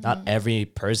 Mm. Not every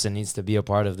person needs to be a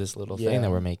part of this little thing Yeah.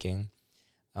 that we're making.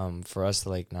 For us to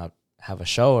like not have a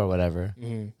show or whatever.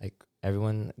 Mhm. Like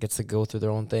everyone gets to go through their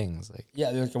own things. Like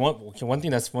Yeah, like one thing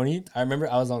that's funny. I remember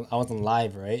I was on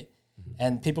live, right?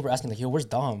 And people were asking like, "Yo, where's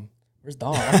Dom? Where's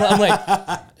Dom?" I'm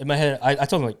like, in my head, I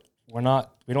told him like,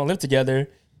 we don't live together,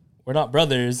 we're not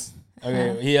brothers.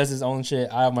 Okay, he has his own shit,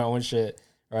 I have my own shit.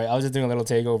 Right? I was just doing a little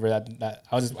takeover that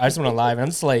I just went on live, and I'm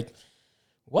just like,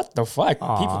 what the fuck?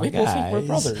 Aw, People think we're guys.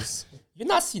 brothers. You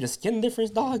not see the skin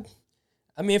difference, dog?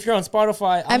 I mean, if you're on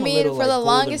Spotify, I I'm a mean, little, for like, the golden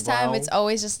longest time, brown. it's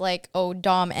always just like, oh,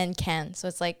 Dom and Ken. So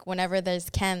it's like whenever there's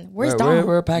Ken, where's we're, Dom?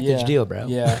 we're a package Yeah. deal, bro.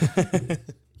 Yeah.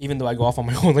 Even though I go off on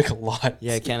my own like a lot.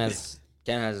 Yeah, Ken has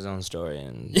his own story,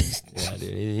 and yeah,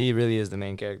 dude, he really is the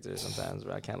main character sometimes.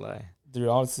 Bro, I can't lie. Dude,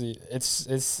 honestly, it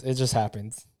just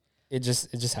happens. It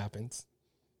just happens.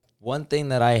 One thing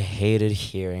that I hated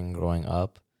hearing growing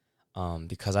up,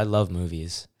 because I love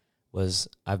movies, was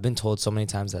I've been told so many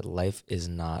times that life is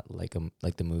not like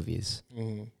the movies,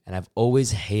 Mm-hmm. and I've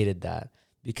always hated that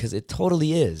because it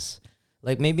totally is.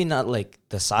 Like maybe not like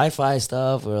the sci-fi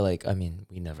stuff or like I mean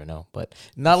we never know, but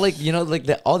not like like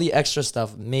all the extra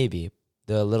stuff. Maybe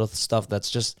the little stuff that's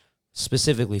just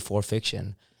specifically for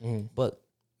fiction, Mm-hmm. but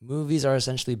movies are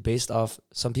essentially based off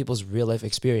some people's real life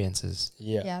experiences,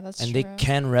 Yeah. Yeah, that's and true. they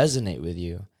can resonate with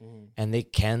you, Mhm. and they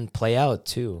can play out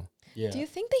too. Yeah. Do you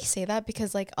think they say that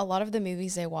because like a lot of the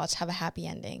movies they watch have a happy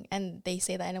ending, and they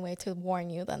say that in a way to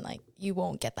warn you that like you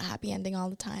won't get the happy ending all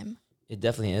the time? It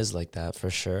definitely is like that for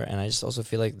sure, and I just also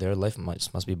feel like their life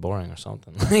must be boring or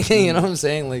something. Like you know what I'm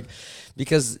saying? Like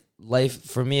because life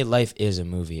is a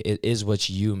movie. It is what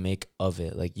you make of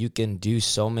it. Like you can do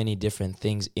so many different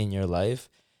things in your life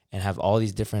and have all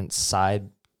these different side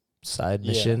Yeah.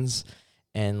 missions,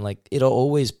 and like it'll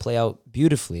always play out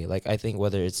beautifully. Like I think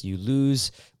whether it's you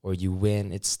lose or you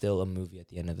win, it's still a movie at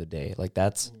the end of the day. Like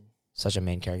that's such a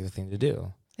main character thing to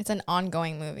do. It's an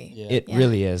ongoing movie. Yeah. It Yeah.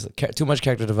 really is. Too much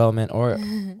character development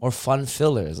or fun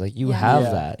fillers. Like you Yeah. have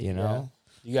Yeah. that, you know?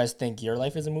 You guys think your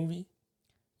life is a movie?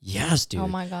 Yes, dude. Oh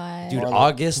my god. Dude, Or like-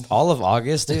 August, all of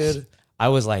August, dude. I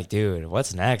was like, dude,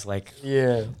 what's next? Like,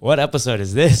 Yeah. what episode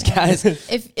is this, guys?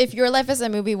 If your life is a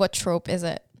movie, what trope is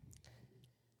it?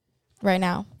 Right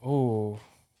now. Ooh.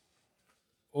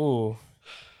 Ooh.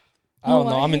 I don't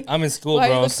know. Why? I'm in school, Why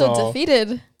bro. you look so So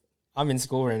defeated? I'm in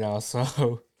school right now,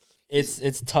 so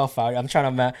it's tough out. I'm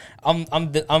trying to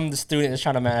I'm the student that's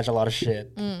trying to manage a lot of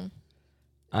shit.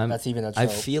 That's even a I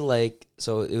trope. feel like,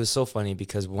 so it was so funny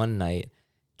because one night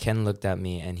Ken looked at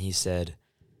me and he said,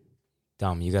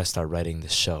 Dom, you gotta start writing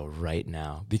this show right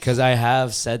now. Because I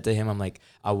have said to him, I'm like,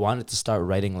 I wanted to start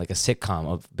writing like a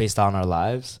sitcom based on our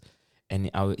lives. And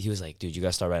he was like, dude, you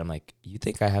gotta start writing. I'm like, you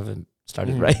think I haven't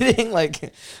started writing?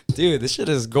 Like, dude, this shit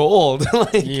is gold.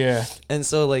 Like, Yeah. and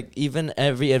so like even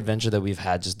every adventure that we've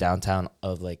had just downtown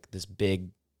of like this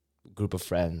big group of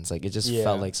friends, like it just Yeah.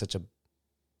 felt like such a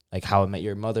like How I Met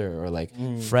Your Mother or like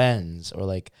Mm. Friends or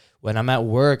like when I'm at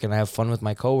work and I have fun with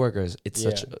my coworkers, it's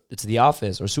Yeah. it's The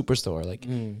Office or Superstore. Like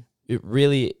Mm. it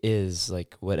really is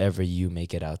like whatever you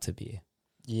make it out to be.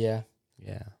 Yeah.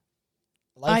 Yeah.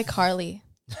 iCarly.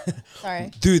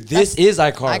 Sorry. Dude, this is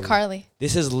iCarly. iCarly.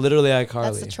 This is literally iCarly.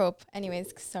 That's the trope.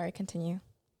 Anyways, sorry, continue.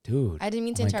 Dude. I didn't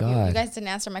mean to Oh my interrupt you. You God. guys didn't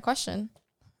answer my question.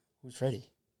 Who's Freddy?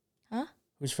 Huh?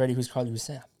 Who's Freddy? Who's Carly? Who's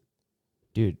Sam?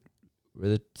 Dude, we're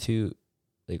the two,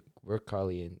 like, we're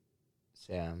Carly and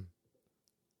Sam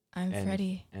I'm And-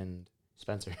 Freddie. and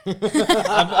Spencer.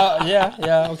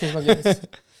 Yeah. Okay. So yes.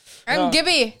 I'm No.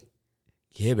 Gibby.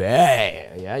 Gibby.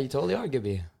 Yeah, you totally are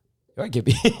Gibby. You are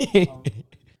Gibby.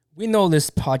 We know this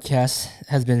podcast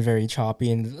has been very choppy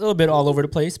and a little bit all over the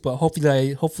place, but hopefully,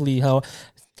 you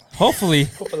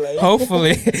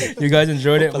guys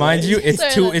enjoyed it. Mind you,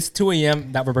 it's 2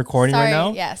 a.m. that we're recording Sorry. right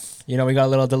now. Yes. You know, we got a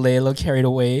little delay, a little carried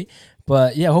away,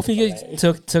 but yeah, hopefully you guys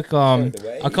took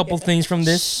a couple things from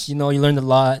this. You know, you learned a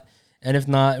lot, and if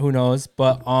not, who knows?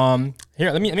 But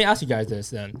here, let me ask you guys this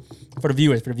then, for the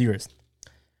viewers,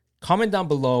 comment down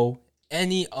below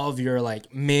any of your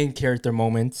like main character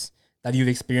moments that you've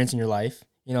experienced in your life.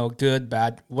 You know, good,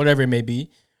 bad, whatever it may be.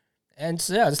 And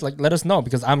so, yeah, just like let us know,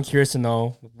 because I'm curious to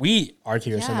know. We are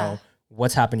curious to Yeah. know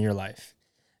what's happened in your life,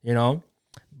 you know?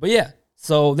 But yeah,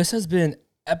 so this has been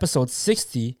episode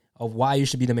 60 of why you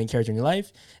should be the main character in your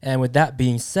life. And with that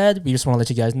being said, we just want to let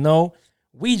you guys know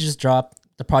we just dropped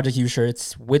the Project U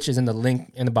shirts, which is in the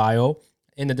link in the bio,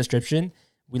 in the description.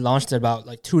 We launched it about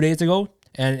like 2 days ago.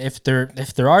 And if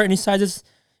there are any sizes,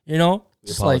 you know, We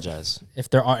just like apologize. if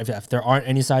there aren't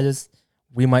any sizes,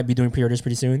 we might be doing pre-orders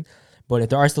pretty soon. But if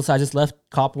there are still sizes left,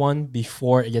 cop one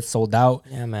before it gets sold out.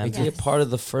 Yeah, man. We Be a Yes. part of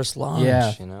the first launch.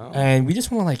 Yeah. You know. And we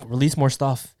just want to like release more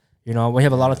stuff. You know, we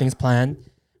have a lot of things planned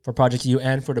for Project U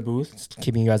and for the booth, just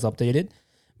keeping you guys updated.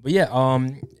 But yeah,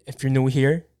 if you're new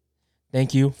here,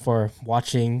 thank you for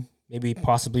watching, maybe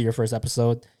possibly your first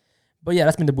episode. But yeah,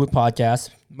 that's been the Booth Podcast.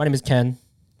 My name is Ken.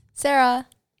 Sarah.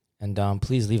 And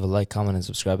please leave a like, comment, and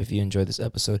subscribe if you enjoyed this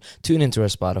episode. Tune into our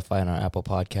Spotify and our Apple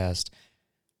Podcast.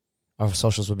 Our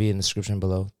socials will be in the description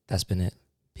below. That's been it.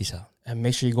 Peace out. And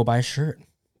make sure you go buy a shirt.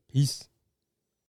 Peace.